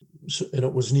 and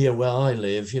it was near where I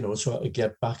live, so I could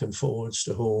get back and forwards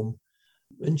to home.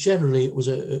 And generally, it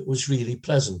was really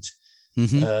pleasant.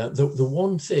 Mm-hmm. The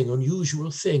one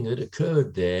unusual thing that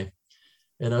occurred there,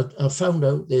 and I found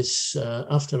out this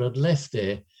after I'd left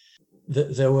there,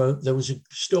 that there was a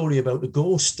story about a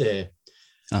ghost there.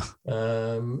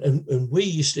 And we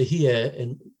used to hear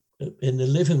in the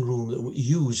living room that we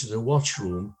used as a watch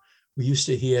room, we used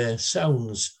to hear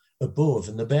sounds above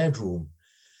in the bedroom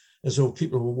as though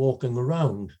people were walking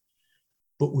around.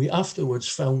 But we afterwards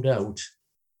found out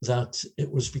that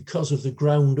it was because of the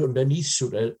ground underneath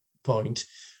Suter Point,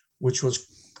 which was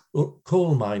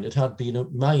coal mine. It had been a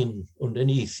mine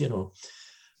underneath,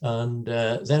 And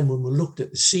then when we looked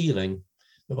at the ceiling,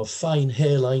 there were fine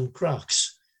hairline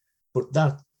cracks. But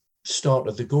that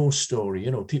started the ghost story,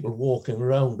 people walking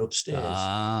around upstairs.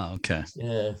 Ah, okay.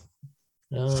 Yeah.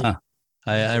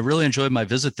 I really enjoyed my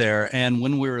visit there. And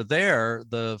when we were there,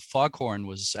 the foghorn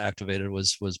was activated,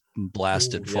 was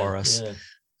blasted for us.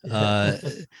 Yeah.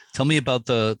 Tell me about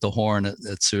the horn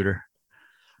at Suter.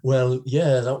 Well,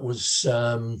 yeah, that was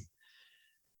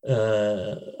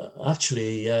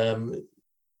actually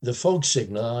the fog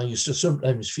signal. I used to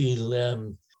sometimes feel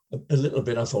a little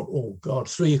bit, I thought, oh God,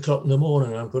 3 o'clock in the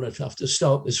morning, I'm going to have to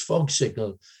start this fog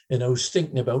signal. And I was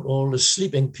thinking about all the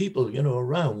sleeping people,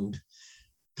 around,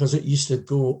 because it used to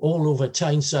go all over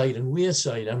Tyneside and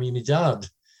Wearside. I mean, my dad,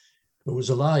 who was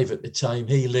alive at the time,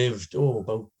 he lived,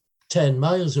 about 10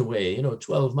 miles away,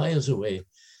 12 miles away.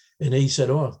 And he said,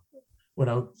 when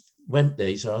I went there,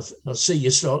 he said, I'll see you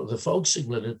start the fog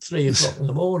signal at 3 o'clock in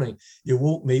the morning. You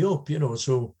woke me up,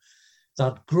 so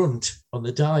that grunt on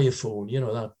the diaphone,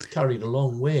 that carried a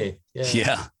long way.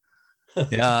 Yeah.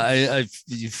 Yeah.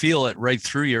 You feel it right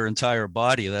through your entire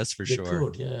body. That's for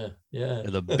sure. Could, yeah.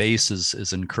 The bass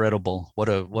is incredible. What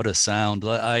a sound.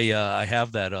 I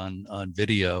have that on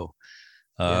video.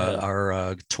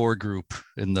 Our tour group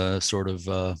in the sort of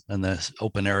in the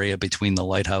open area between the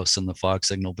lighthouse and the fog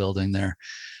signal building there.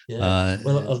 Yeah.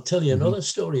 Well, I'll tell you another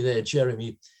story there,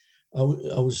 Jeremy. I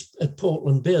was at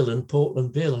Portland Bill, and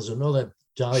Portland Bill has another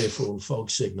diaphone fog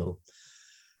signal.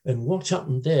 And what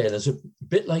happened there's a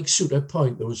bit like Sutter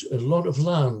Point. There was a lot of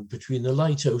land between the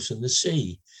lighthouse and the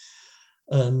sea.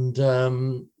 And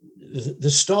they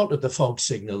started the fog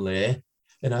signal there.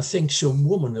 And I think some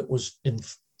woman that was in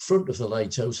front of the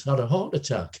lighthouse had a heart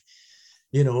attack.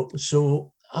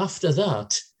 So after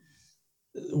that,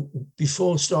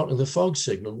 before starting the fog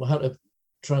signal, we had to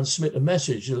transmit a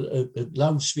message, a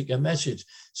loudspeaker message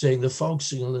saying the fog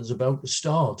signal is about to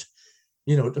start,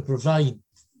 to provide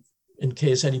in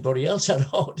case anybody else had a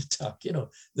heart attack,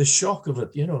 the shock of it,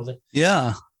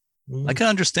 Yeah. I can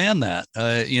understand that.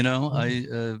 I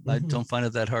don't find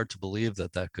it that hard to believe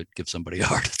that could give somebody a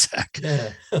heart attack.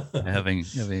 Yeah. having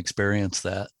experienced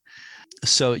that.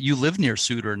 So you live near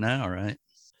Sutter now, right?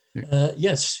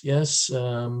 Yes.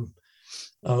 I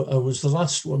was the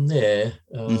last one there.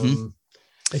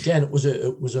 Again, it was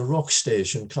a rock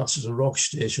station, classed as a rock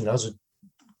station as it,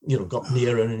 got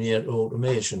nearer and nearer to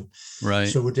automation. Right.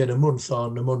 So we did a month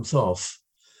on, a month off.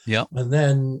 Yeah. And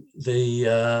then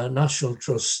the National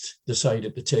Trust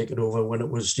decided to take it over when it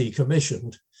was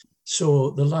decommissioned.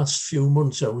 So the last few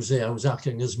months I was there, I was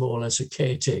acting as more or less a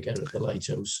caretaker at the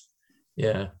lighthouse.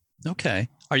 Yeah. Okay.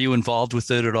 Are you involved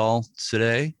with it at all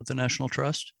today with the National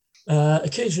Trust?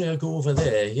 Occasionally I go over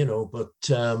there, but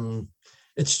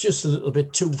it's just a little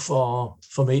bit too far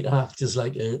for me to act as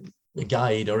like a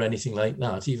guide or anything like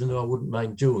that, even though I wouldn't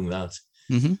mind doing that.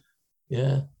 Mm-hmm.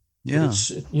 Yeah. Yeah.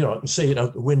 It's, I can see it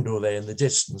out the window there in the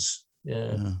distance.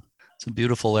 Yeah. It's a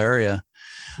beautiful area.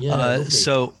 Yeah.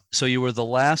 So you were the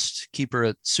last keeper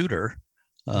at Sutter,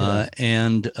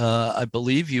 and I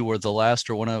believe you were the last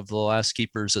or one of the last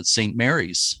keepers at St.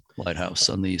 Mary's Lighthouse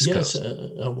on the East Coast. Yes,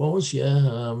 I was,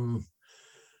 yeah.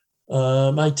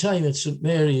 My time at St.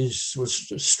 Mary's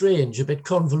was strange, a bit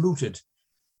convoluted,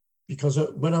 because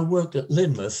when I worked at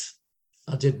Lynmouth,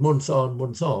 I did month on,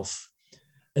 month off.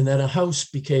 And then a house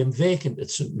became vacant at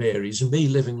St. Mary's, and me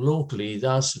living locally, they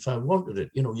asked if I wanted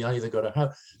it. You either got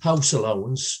a house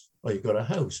allowance or you got a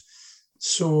house.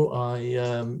 So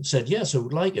I said, yes, I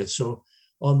would like it. So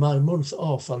on my month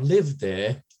off, I lived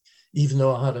there, even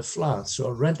though I had a flat. So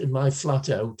I rented my flat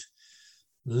out,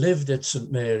 lived at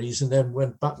St. Mary's, and then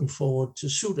went back and forward to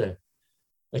Sutter.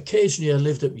 Occasionally, I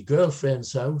lived at my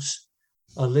girlfriend's house.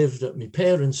 I lived at my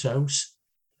parents' house.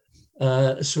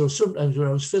 So sometimes when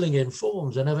I was filling in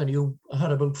forms, I never knew I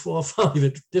had about 4 or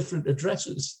 5 different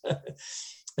addresses.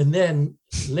 And then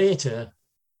later,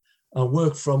 I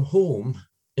worked from home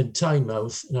in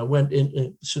Tynemouth, and I went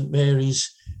into St.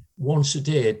 Mary's once a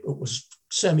day. It was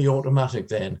semi-automatic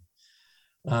then.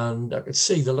 And I could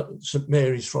see the St.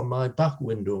 Mary's from my back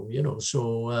window,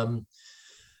 so, and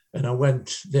I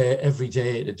went there every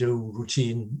day to do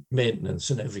routine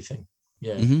maintenance and everything.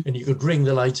 Yeah. Mm-hmm. And you could ring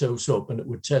the lighthouse up and it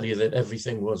would tell you that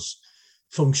everything was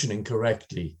functioning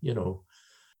correctly,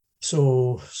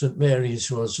 So St. Mary's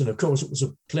was, and of course it was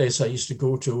a place I used to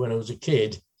go to when I was a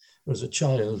kid, as a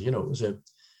child, it was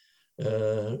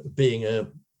being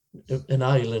an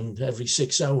island every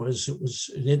 6 hours. It was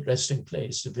an interesting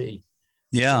place to be.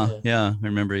 Yeah. I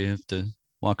remember you have to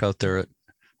walk out there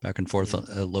back and forth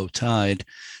at low tide.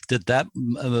 Did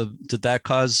that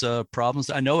cause problems?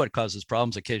 I know it causes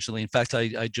problems occasionally. In fact,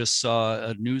 I just saw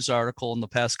a news article in the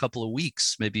past couple of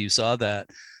weeks. Maybe you saw that,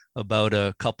 about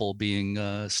a couple being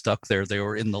stuck there. They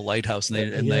were in the lighthouse,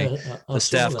 and the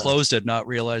staff closed it, not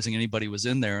realizing anybody was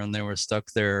in there, and they were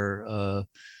stuck there.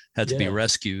 Had to be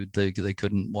rescued. They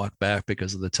couldn't walk back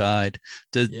because of the tide.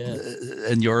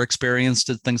 In your experience,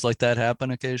 did things like that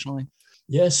happen occasionally?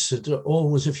 Yes, it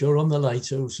always, if you're on the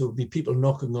lighthouse, there'll be people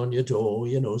knocking on your door,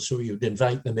 so you'd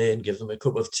invite them in, give them a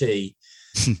cup of tea.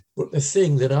 But the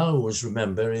thing that I always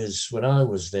remember is when I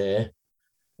was there,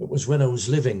 it was when I was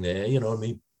living there, on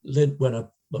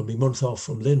my month off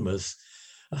from Lynmouth,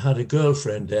 I had a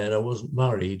girlfriend there and I wasn't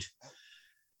married,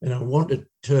 and I wanted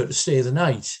her to stay the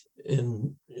night.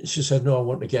 And she said, no, I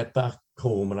want to get back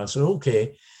home. And I said,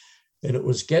 okay. And it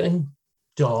was getting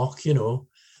dark, and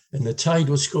the tide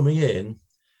was coming in.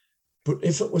 But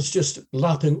if it was just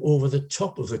lapping over the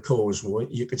top of the causeway,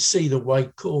 you could see the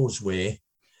white causeway.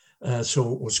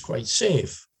 So it was quite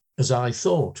safe, as I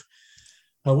thought.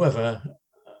 However,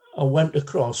 I went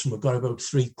across and we got about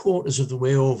 3/4 of the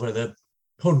way over the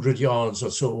 100 yards or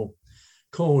so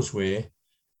causeway,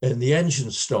 and the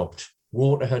engine stopped.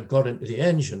 Water had got into the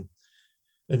engine.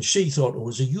 And she thought it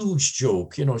was a huge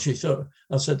joke. She thought,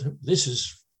 I said, this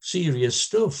is serious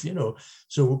stuff,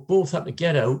 So we both had to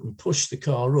get out and push the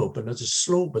car up, and there's a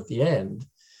slope at the end.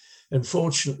 And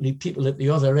fortunately, people at the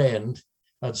other end,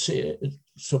 I'd say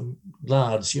some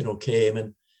lads, came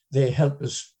and they helped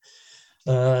us.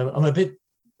 I'm a bit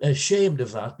ashamed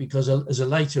of that because as a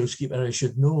lighthouse keeper, I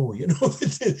should know,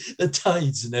 the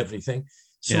tides and everything.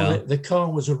 So the car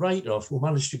was a write-off. We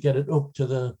managed to get it up to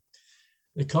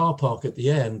the car park at the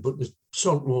end, but the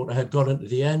salt water had got into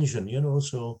the engine,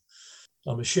 so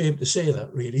I'm ashamed to say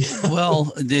that, really.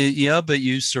 Well, but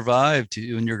you survived,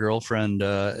 you and your girlfriend,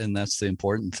 and that's the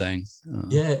important thing.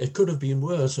 Yeah, it could have been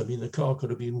worse. I mean, the car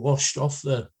could have been washed off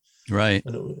right.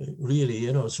 And it really,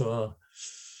 so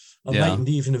I mightn't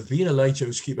even have been a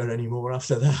lighthouse keeper anymore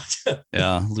after that.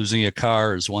 Yeah, losing a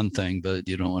car is one thing, but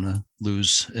you don't want to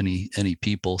lose any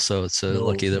people. So it's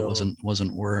lucky that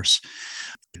wasn't worse.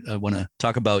 I want to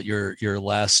talk about your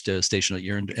last station at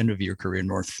your end of your career,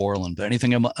 North Foreland. But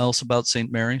anything else about St.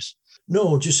 Mary's?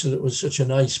 No, just that it was such a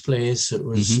nice place. It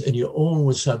was, and you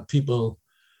always had people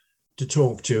to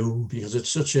talk to because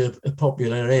it's such a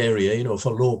popular area,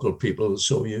 for local people.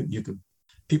 So you could,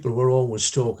 people were always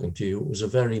talking to you. It was a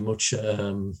very much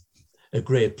a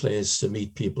great place to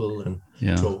meet people and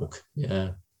talk.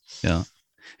 Yeah. Yeah.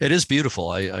 It is beautiful.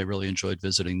 I really enjoyed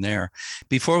visiting there.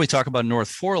 Before we talk about North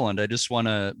Foreland, I just want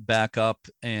to back up.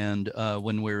 And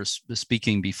when we were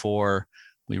speaking before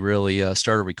we really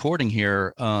started recording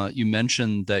here, you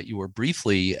mentioned that you were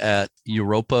briefly at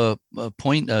Europa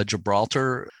Point,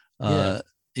 Gibraltar.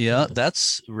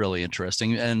 That's really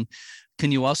interesting. And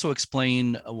can you also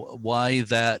explain why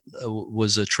that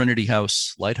was a Trinity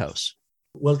House lighthouse?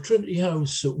 Well, Trinity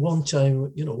House at one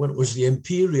time, when it was the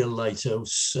Imperial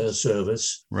Lighthouse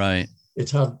Service, right,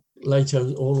 it had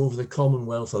lighthouses all over the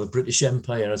Commonwealth or the British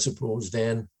Empire, I suppose,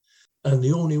 then. And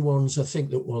the only ones I think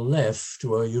that were left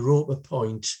were Europa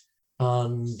Point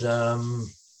and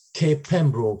Cape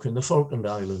Pembroke in the Falkland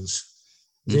Islands.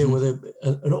 They were there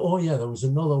was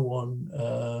another one.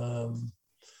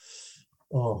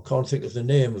 I can't think of the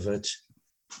name of it.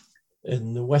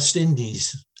 In the West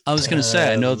Indies. I was going to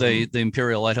say, I know the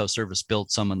Imperial Lighthouse Service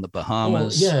built some in the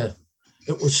Bahamas. It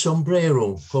was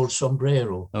called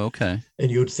Sombrero. Okay. And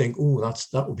you'd think,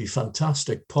 that would be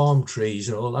fantastic, palm trees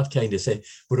and all that kind of thing.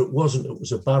 But it wasn't. It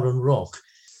was a barren rock.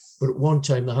 But at one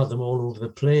time they had them all over the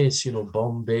place,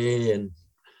 Bombay and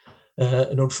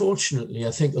unfortunately,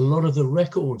 I think a lot of the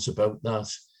records about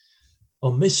that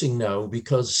are missing now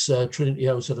because Trinity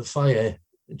House had a fire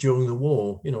during the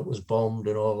war, it was bombed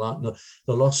and all that. And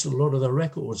they lost a lot of the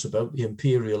records about the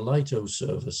Imperial Lighthouse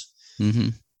Service.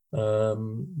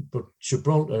 But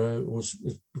Gibraltar was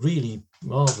really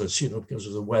marvelous, because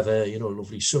of the weather,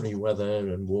 lovely sunny weather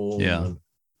and warm. Yeah. And,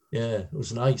 it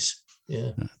was nice.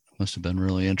 Yeah. Must have been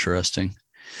really interesting.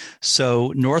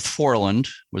 So North Foreland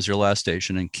was your last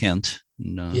station in Kent,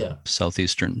 in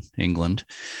southeastern England.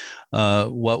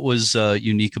 What was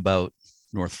unique about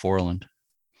North Foreland?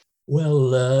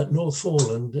 Well, North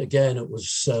Foreland, again, it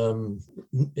was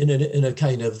in a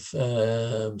kind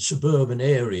of suburban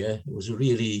area. It was a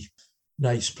really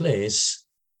nice place.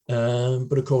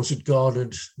 But of course, it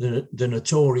guarded the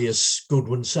notorious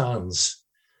Goodwin Sands,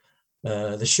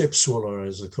 the ship swallower,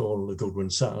 as they call the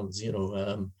Goodwin Sands.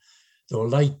 There were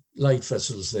light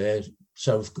vessels there,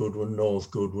 South Goodwin,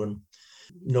 North Goodwin.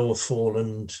 North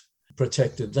Foreland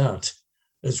protected that,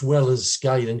 as well as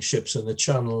guiding ships in the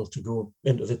Channel to go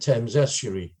into the Thames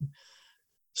estuary.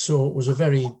 So it was a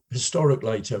very historic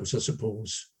lighthouse, I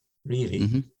suppose,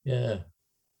 really. Yeah.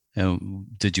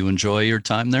 Did you enjoy your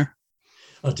time there?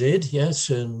 I did, yes.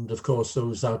 And of course, there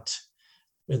was that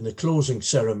in the closing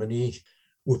ceremony,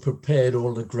 we prepared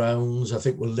all the grounds. I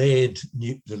think we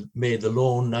made the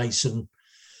lawn nice and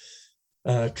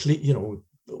clean,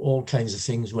 all kinds of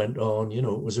things went on. It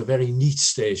was a very neat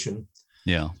station.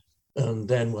 Yeah. And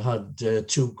then we had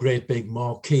two great big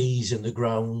marquees in the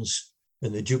grounds,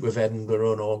 and the Duke of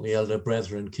Edinburgh and all the elder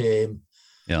brethren came.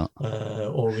 Yeah.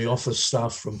 All the office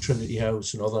staff from Trinity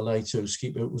House and other lighthouse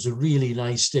keepers. It was a really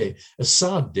nice day, a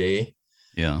sad day.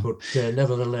 Yeah. But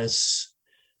nevertheless,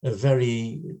 a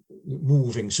very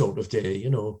moving sort of day, you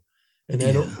know. And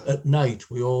then at night,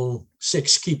 we all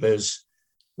 6 keepers,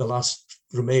 the last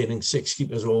remaining 6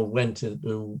 keepers all went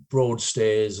to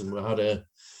Broadstairs, and we had a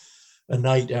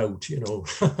night out, you know,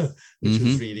 which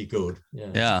was really good.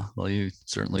 Yeah. Well, you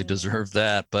certainly deserve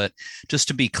that. But just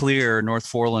to be clear, North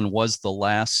Foreland was the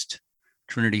last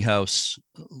Trinity House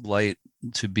light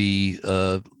to be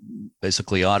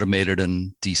basically automated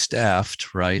and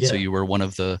destaffed, right? So you were one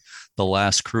of the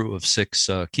last crew of 6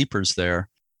 keepers there.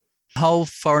 How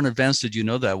far in advance did you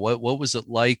know that? What was it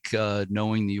like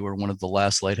knowing you were one of the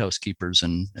last lighthouse keepers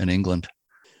in England?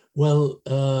 Well,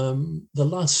 the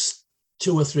last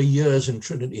 2 or 3 years in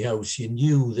Trinity House, you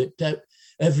knew that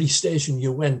every station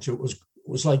you went to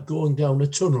was like going down a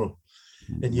tunnel,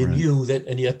 and you knew that,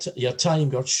 and your time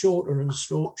got shorter and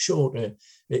shorter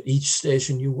at each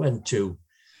station you went to,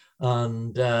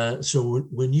 and so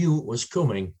we knew it was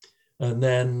coming. And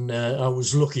then I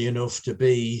was lucky enough to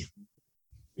be,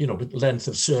 you know, with length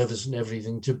of service and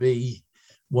everything, to be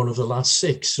one of the last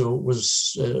 6. So it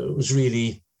was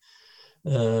really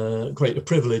quite a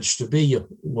privilege to be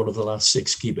one of the last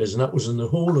 6 keepers, and that was in the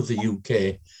whole of the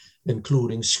UK,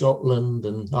 including Scotland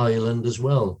and Ireland as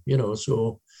well. You know,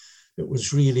 so it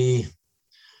was really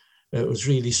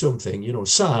something. You know,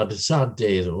 sad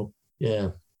day though. Yeah.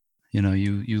 You know,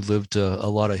 you lived a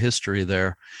lot of history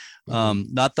there.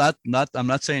 I'm not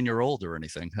saying you're old or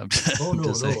anything. No.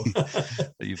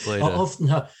 You played. I often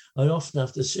have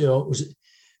to say, it was,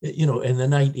 you know, in the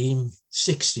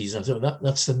 1960s. I thought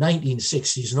that's the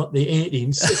 1960s, not the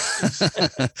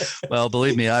 1860s. Well,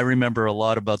 believe me, I remember a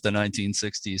lot about the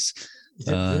 1960s.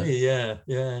 Good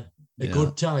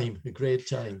time, a great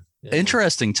time. Yeah.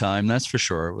 Interesting time, that's for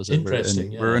sure. It was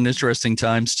interesting. We're in interesting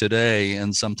times today,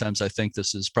 and sometimes I think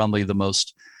this is probably the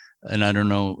most. And I don't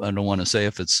know, I don't want to say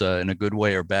if it's in a good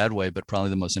way or bad way, but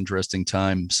probably the most interesting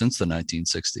time since the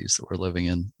 1960s that we're living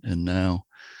in now,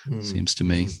 seems to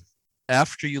me.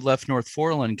 After you left North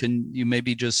Foreland, can you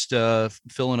maybe just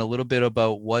fill in a little bit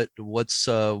about what's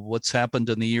happened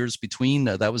in the years between?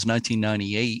 That was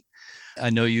 1998. I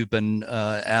know you've been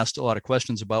asked a lot of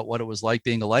questions about what it was like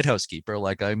being a lighthouse keeper,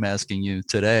 like I'm asking you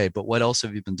today, but what else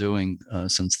have you been doing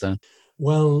since then?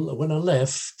 Well, when I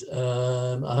left,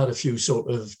 I had a few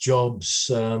sort of jobs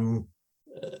to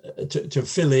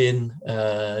fill in,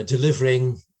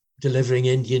 delivering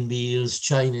Indian meals,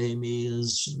 Chinese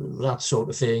meals, that sort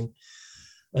of thing.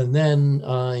 And then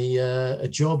a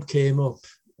job came up,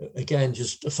 again,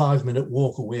 just a 5-minute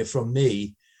walk away from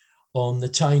me, on the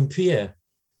Tyne Pier,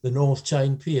 the North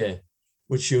Tyne Pier,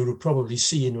 which you would probably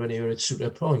seen when you were at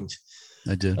Sutter Point.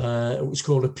 I did. It was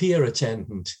called a pier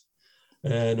attendant.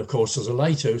 And of course, there's a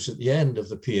lighthouse at the end of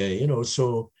the pier, you know,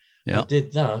 so I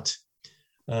did that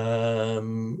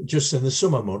just in the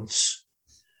summer months.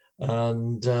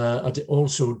 And I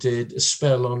also did a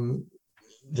spell on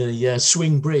the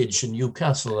Swing Bridge in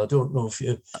Newcastle. I don't know if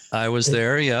you... I was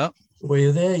there, yeah. Were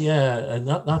you there? Yeah. And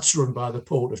that's run by the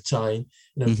Port of Tyne,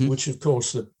 you know, which of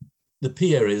course the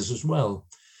pier is as well.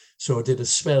 So I did a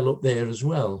spell up there as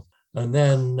well. And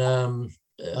then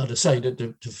I decided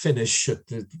to finish at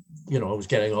the, you know, I was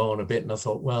getting on a bit, and I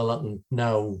thought, well, I can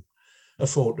now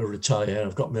afford to retire.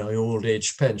 I've got my old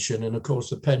age pension, and of course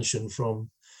the pension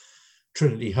from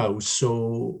Trinity House.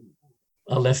 So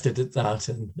I left it at that,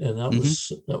 and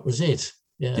that was it.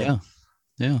 Yeah.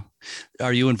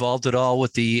 Are you involved at all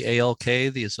with the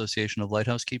ALK, the Association of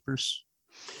Lighthouse Keepers?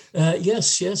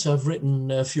 Yes. I've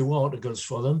written a few articles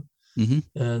for them.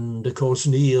 And of course,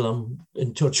 Neil, I'm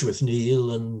in touch with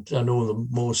Neil, and I know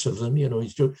most of them. You know,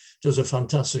 he does a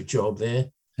fantastic job there.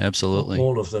 Absolutely.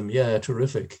 All of them. Yeah,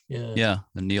 terrific. Yeah.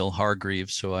 And Neil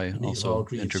Hargreaves, who I also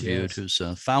interviewed, who's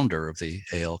a founder of the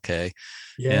ALK.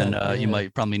 You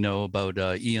might probably know about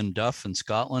Ian Duff in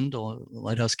Scotland, a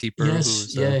lighthouse keeper.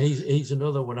 Yes, he's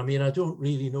another one. I mean, I don't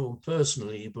really know him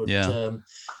personally, but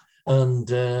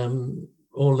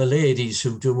all the ladies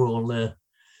who do all the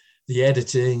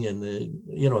editing and they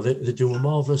do a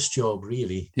marvelous job,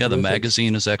 really. Yeah, the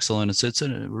magazine is excellent. It's a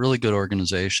really good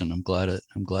organization. I'm glad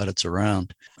it's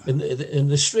around. And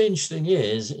the strange thing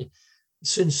is,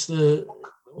 since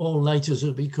all-nighters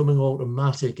are becoming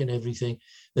automatic and everything,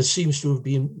 there seems to have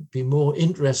been more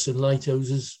interest in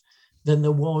lighthouses than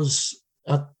there was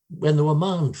when they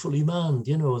were fully manned.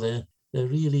 You know, they're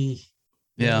really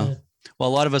Well, a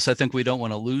lot of us, I think we don't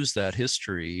want to lose that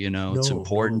history. You know, it's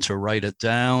important to write it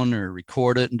down or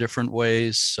record it in different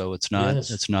ways, so it's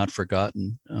not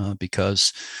forgotten.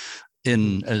 Because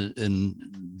in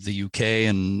the UK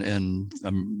and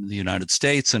the United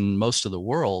States and most of the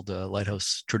world,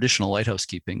 traditional lighthouse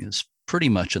keeping is pretty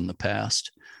much in the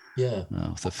past. Yeah,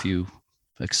 with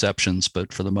a exceptions,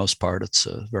 but for the most part, it's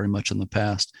very much in the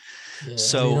past. Yeah,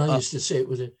 So I used to say it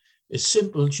was a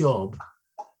simple job,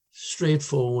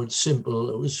 straightforward, simple.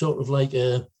 It was sort of like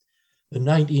a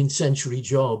 19th century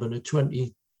job in a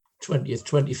 20th,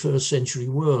 21st century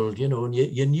world, and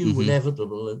you knew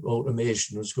inevitable that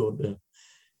automation was going to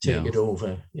take it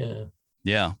over. Yeah.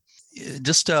 Yeah.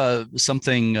 Just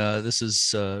something, this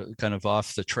is kind of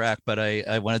off the track, but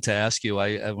I wanted to ask you,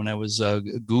 when I was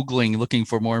Googling, looking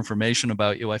for more information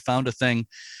about you, I found a thing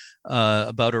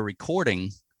about a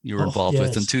recording you were involved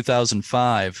with in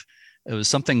 2005. It was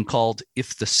something called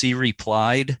If the Sea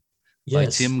Replied by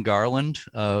Tim Garland.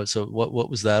 So what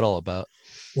was that all about?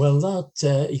 Well,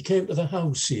 that he came to the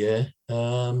house here.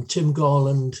 Tim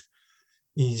Garland,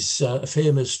 he's a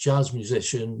famous jazz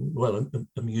musician, well,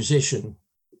 a musician,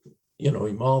 he's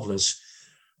marvelous.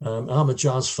 I'm a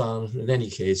jazz fan in any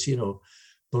case,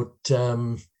 but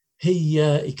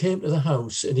he came to the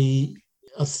house, and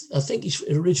I think he's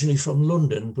originally from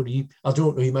London, but I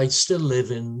don't know, he might still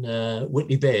live in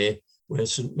Whitley Bay, where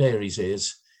St. Mary's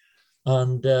is.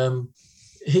 And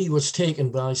he was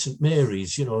taken by St.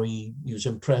 Mary's, he was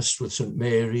impressed with St.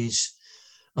 Mary's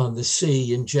and the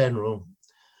sea in general.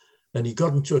 And he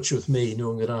got in touch with me,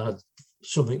 knowing that I had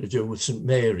something to do with St.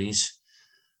 Mary's.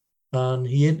 And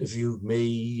he interviewed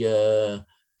me, and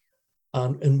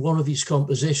in one of his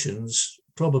compositions,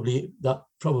 probably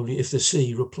If the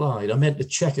Sea Replied. I meant to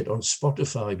check it on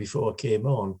Spotify before I came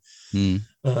on.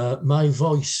 My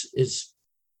voice is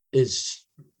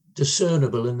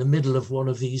discernible in the middle of one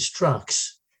of these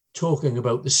tracks, talking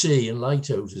about the sea and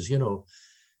lighthouses,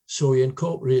 So he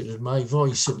incorporated my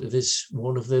voice into this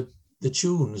one of the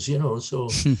tunes, So.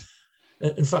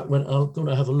 In fact, I'm going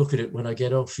to have a look at it when I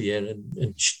get off here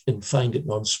and find it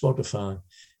on Spotify.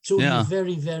 So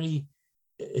very, very,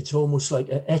 it's almost like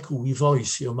an echoey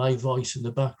voice, my voice in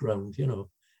the background, and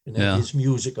then his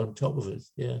music on top of it.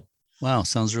 Yeah. Wow,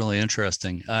 sounds really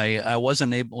interesting. I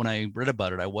wasn't able, when I read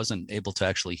about it, I wasn't able to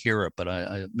actually hear it, but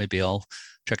I maybe I'll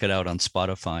check it out on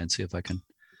Spotify and see if I can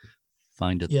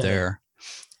find it there.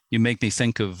 You make me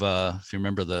think of if you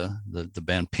remember the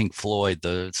band Pink Floyd,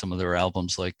 some of their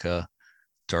albums like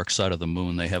Dark Side of the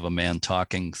Moon, they have a man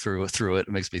talking through it. It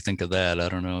makes me think of that. I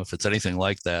don't know if it's anything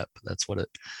like that, but that's what it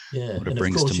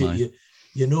brings to mind.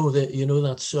 You know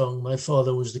that song, My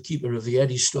Father Was the Keeper of the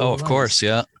Eddystone. Oh, of course,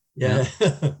 yeah. Yeah.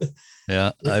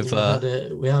 Yeah.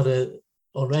 We had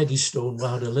on Eddystone, we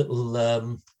had a little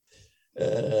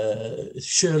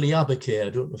Shirley Abaker. I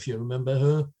don't know if you remember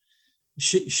her.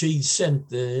 She sent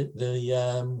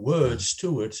the words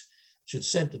to it. She'd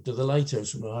sent it to the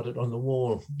lighthouse when I had it on the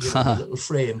wall, a little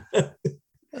frame.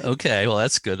 Okay, well,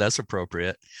 that's good. That's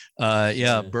appropriate.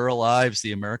 Burl Ives,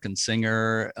 the American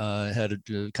singer, had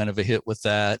kind of a hit with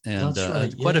that, and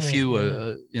quite a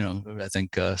few, I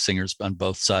think singers on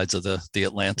both sides of the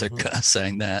Atlantic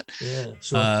sang that. Yeah.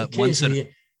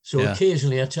 So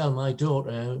occasionally I tell my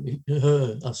daughter,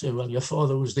 I say, well, your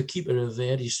father was the keeper of the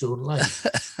Eddystone Light,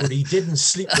 but he didn't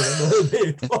sleep with a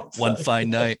mermaid one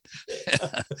fine night.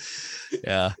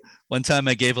 Yeah. One time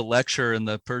I gave a lecture, and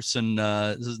the person,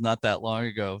 this is not that long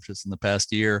ago, just in the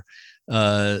past year,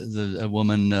 a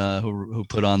woman who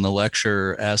put on the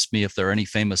lecture asked me if there are any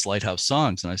famous lighthouse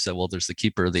songs. And I said, well, there's The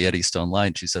Keeper of the Eddystone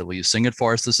Light. She said, will you sing it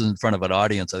for us? This is in front of an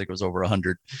audience. I think it was over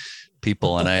 100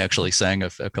 people. And I actually sang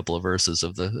a couple of verses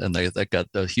and that got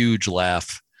a huge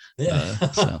laugh. Yeah.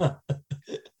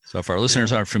 So if our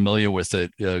listeners aren't familiar with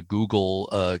it,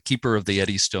 Google Keeper of the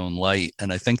Eddystone Light.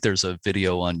 And I think there's a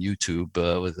video on YouTube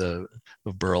with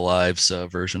Burl Ives'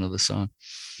 version of the song.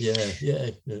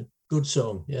 Yeah. Good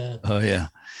song. Yeah. Oh, yeah.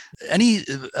 Any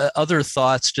other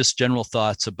thoughts, just general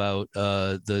thoughts about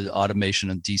the automation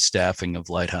and destaffing of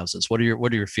lighthouses? What are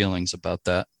your feelings about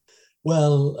that?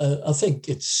 Well, I think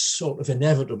it's sort of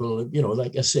inevitable,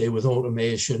 like I say, with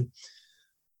automation.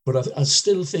 But I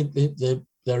still think that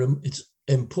it's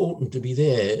important to be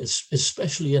there,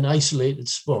 especially in isolated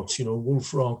spots,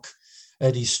 Wolf Rock,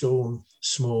 Eddystone,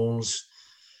 Smalls.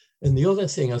 And the other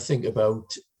thing I think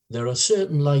about, there are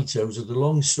certain lighthouses, the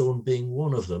Longstone being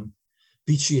one of them,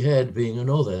 Beachy Head being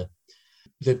another,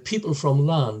 that people from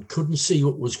land couldn't see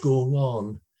what was going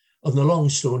on. On the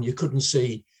Longstone, you couldn't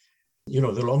see, the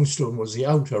Longstone was the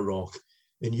outer rock,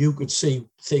 and you could see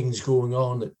things going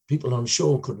on that people on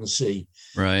shore couldn't see.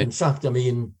 Right. In fact,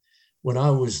 when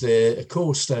I was there, a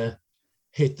coaster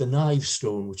hit the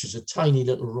Knivestone, which is a tiny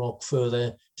little rock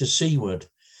further to seaward.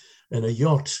 And a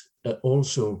yacht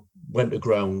also went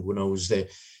aground when I was there.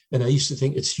 And I used to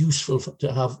think it's useful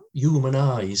to have human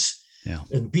eyes. Yeah.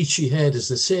 And Beachy Head is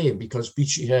the same, because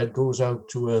Beachy Head goes out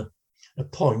to a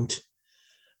point,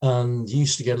 and you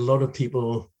used to get a lot of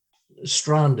people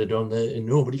stranded and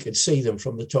nobody could see them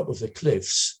from the top of the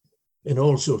cliffs. And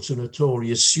also it's a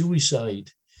notorious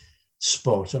suicide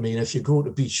spot. I mean, if you go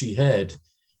to Beachy Head,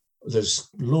 there's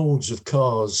loads of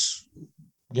cars,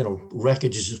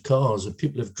 wreckages of cars that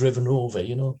people have driven over,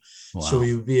 Wow. So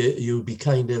you'd be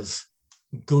kind of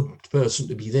good person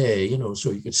to be there,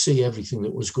 so you could see everything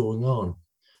that was going on.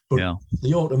 But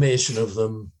the automation of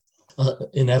them,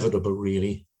 inevitable,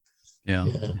 really.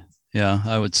 Yeah,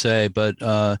 I would say, but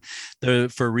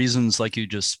for reasons like you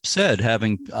just said,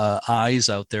 having eyes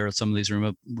out there at some of these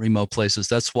remote places,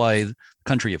 that's why the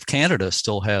country of Canada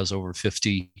still has over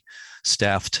 50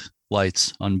 staffed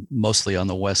lights mostly on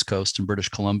the West Coast in British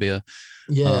Columbia.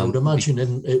 Yeah, I would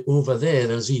imagine over there,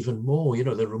 there's even more,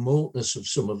 the remoteness of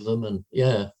some of them. And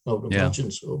I would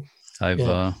imagine so.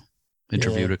 I've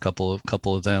interviewed a couple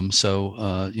of them.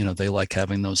 So, they like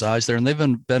having those eyes there, and they've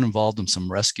been involved in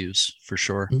some rescues for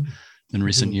sure in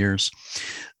recent years.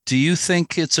 Do you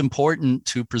think it's important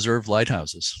to preserve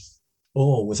lighthouses?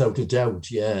 Oh, without a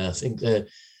doubt. Yeah. I think that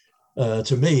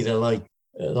to me, they're like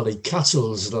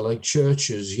castles, they're like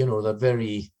churches, they're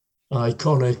very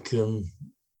iconic and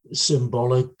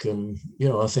symbolic. And,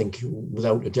 I think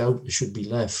without a doubt, they should be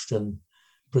left and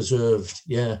preserved.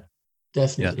 Yeah,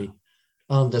 definitely. Yeah.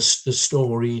 And the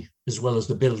story as well as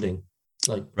the building.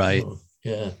 Right.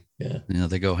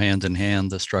 They go hand in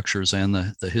hand, the structures and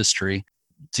the history.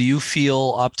 Do you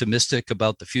feel optimistic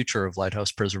about the future of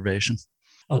lighthouse preservation?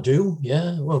 I do,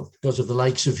 yeah. Well, because of the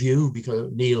likes of you, because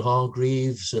of Neil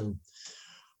Hargreaves and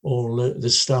all the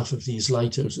staff of these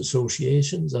lighthouse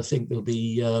associations. I think there'll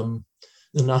be the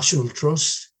National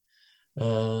Trust.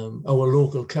 Our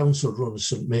local council runs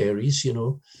St. Mary's,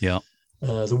 Yeah.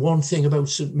 The one thing about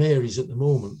St. Mary's at the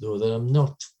moment, though, that I'm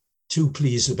not too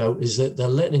pleased about is that they're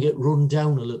letting it run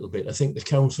down a little bit. I think the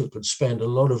council could spend a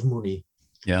lot of money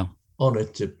on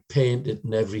it to paint it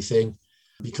and everything,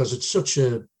 because it's such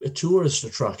a tourist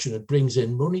attraction. It brings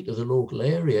in money to the local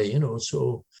area,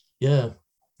 so yeah.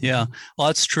 Yeah, well,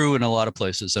 that's true in a lot of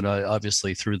places, and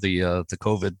obviously through the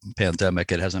COVID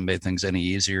pandemic, it hasn't made things any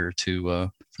easier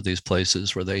for these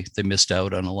places where they missed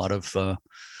out on a lot of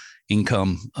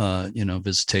income.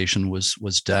 Visitation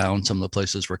was down. Some of the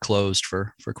places were closed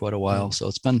for quite a while, so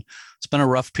it's been a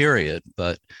rough period.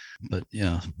 But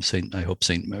yeah, I hope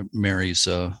St. Mary's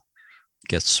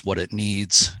gets what it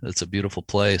needs. It's a beautiful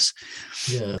place.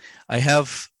 Yeah, I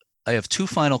have two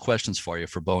final questions for you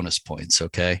for bonus points.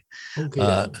 Okay. Okay.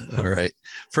 All right.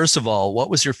 First of all, what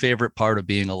was your favorite part of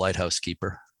being a lighthouse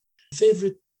keeper?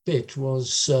 Favorite bit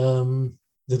was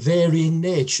the varying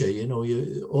nature. You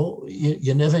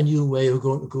never knew where you were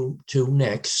going to go to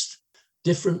next.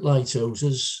 Different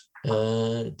lighthouses,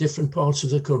 different parts of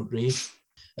the country,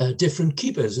 different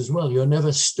keepers as well. You're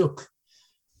never stuck.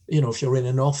 If you're in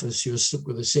an office, you're stuck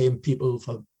with the same people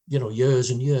for years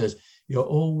and years. You're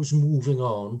always moving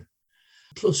on.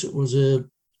 Plus, it was a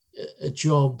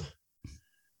job,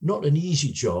 not an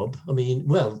easy job. I mean,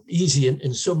 well, easy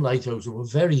in some lighthouses were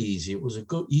very easy. It was a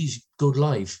good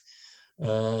life.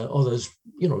 Others,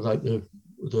 like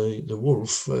the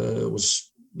Wolf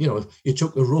was, you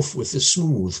took the rough with the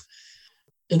smooth,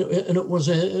 and it was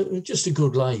just a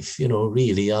good life,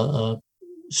 really.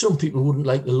 Some people wouldn't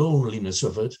like the loneliness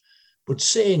of it, but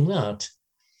saying that,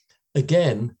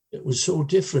 again, it was so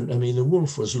different. I mean, the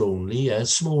Wolf was lonely,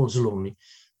 Small's lonely.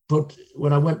 But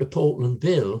when I went to Portland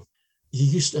Bill, you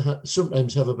used to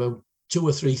sometimes have about 2,000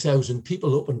 or 3,000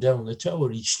 people up and down the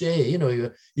tower each day.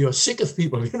 You're sick of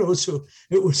people, so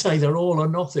it was either all or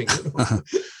nothing.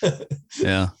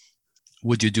 Yeah.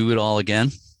 Would you do it all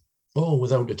again? Oh,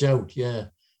 without a doubt, yeah.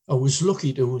 I was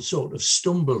lucky to have sort of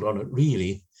stumbled on it,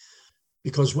 really,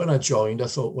 because when I joined, I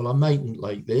thought, well, I mightn't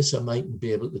like this. I mightn't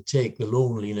be able to take the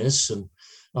loneliness, and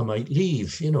I might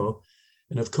leave,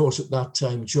 And of course, at that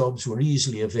time, jobs were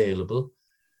easily available.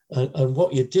 And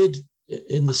what you did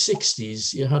in the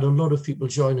 60s, you had a lot of people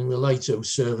joining the lighthouse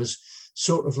service,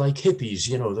 sort of like hippies,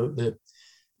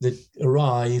 they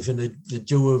arrive and they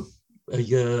do a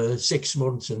year, 6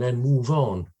 months, and then move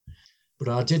on. But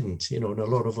I didn't, and a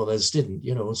lot of others didn't,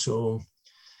 so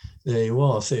there you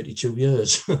are, 32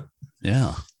 years.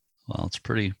 Yeah. Well, it's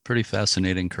pretty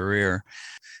fascinating career.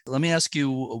 Let me ask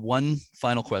you one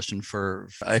final question for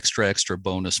extra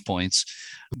bonus points.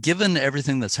 Given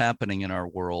everything that's happening in our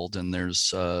world, and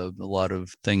there's a lot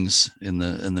of things in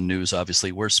the news,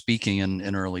 obviously, we're speaking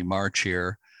in early March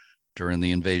here during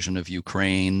the invasion of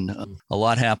Ukraine, a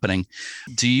lot happening.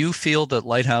 Do you feel that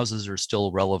lighthouses are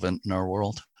still relevant in our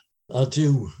world? I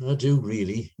do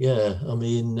really. Yeah. I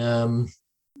mean,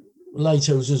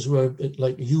 lighthouses were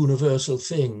like universal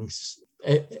things.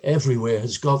 Everywhere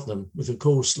has got them with a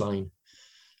coastline.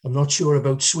 I'm not sure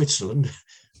about Switzerland,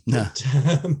 No.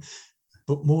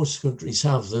 but most countries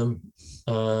have them.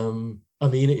 I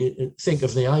mean, think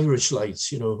of the Irish Lights,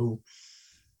 who,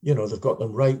 they've got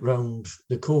them right round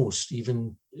the coast,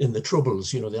 even in the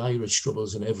Troubles, the Irish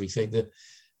Troubles and everything.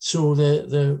 So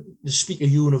they speak a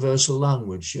universal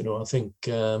language. I think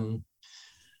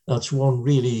that's one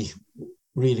really,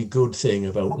 really good thing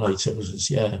about lighthouses.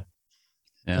 Yeah.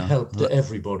 They help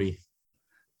everybody.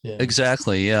 Yeah.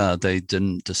 Exactly. Yeah, they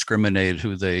didn't discriminate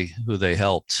who they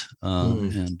helped,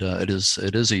 and it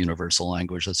is a universal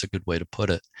language. That's a good way to put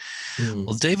it.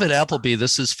 Well, David Appleby,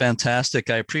 this is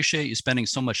fantastic. I appreciate you spending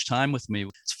so much time with me.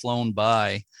 It's flown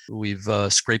by. We've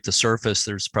scraped the surface.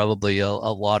 There's probably a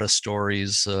lot of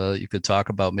stories you could talk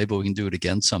about. Maybe we can do it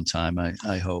again sometime.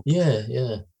 I hope. Yeah.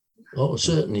 Oh,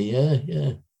 certainly.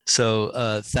 Yeah.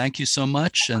 So thank you so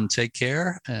much, and take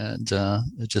care. And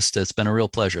it's been a real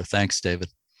pleasure. Thanks, David.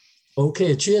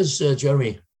 Okay, cheers,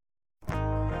 Jeremy.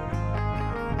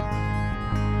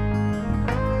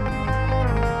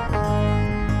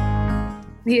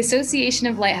 The Association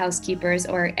of Lighthouse Keepers,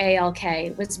 or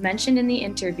ALK, was mentioned in the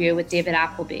interview with David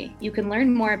Appleby. You can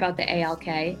learn more about the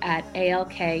ALK at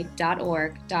alk.org.uk.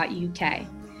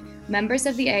 Members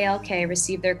of the ALK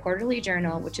receive their quarterly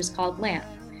journal, which is called LAMP.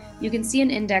 You can see an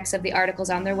index of the articles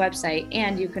on their website,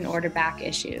 and you can order back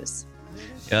issues.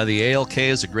 Yeah, the ALK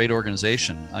is a great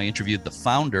organization. I interviewed the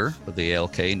founder of the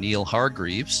ALK, Neil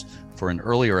Hargreaves, for an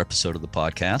earlier episode of the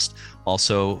podcast.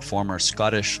 Also, former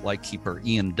Scottish lightkeeper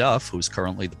Ian Duff, who's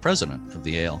currently the president of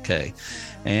the ALK.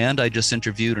 And I just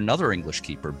interviewed another English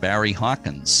keeper, Barry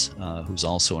Hawkins, who's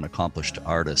also an accomplished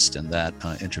artist. And that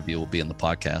interview will be in the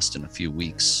podcast in a few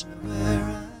weeks.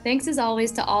 Thanks as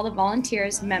always to all the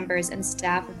volunteers, members, and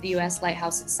staff of the U.S.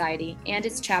 Lighthouse Society and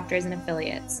its chapters and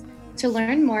affiliates. To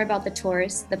learn more about the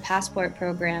tours, the passport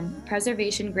program,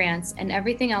 preservation grants, and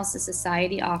everything else the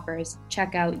Society offers,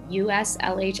 check out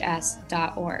uslhs.org.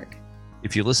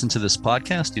 If you listen to this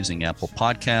podcast using Apple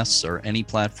Podcasts or any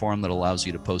platform that allows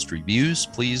you to post reviews,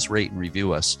 please rate and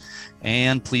review us.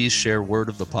 And please share word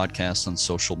of the podcast on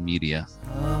social media.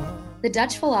 The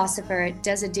Dutch philosopher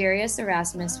Desiderius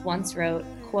Erasmus once wrote,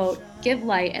 quote, "Give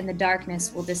light and the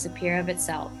darkness will disappear of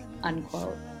itself,"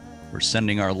 unquote. We're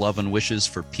sending our love and wishes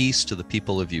for peace to the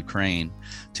people of Ukraine.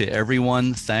 To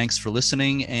everyone, thanks for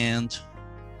listening, and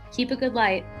keep a good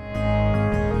light.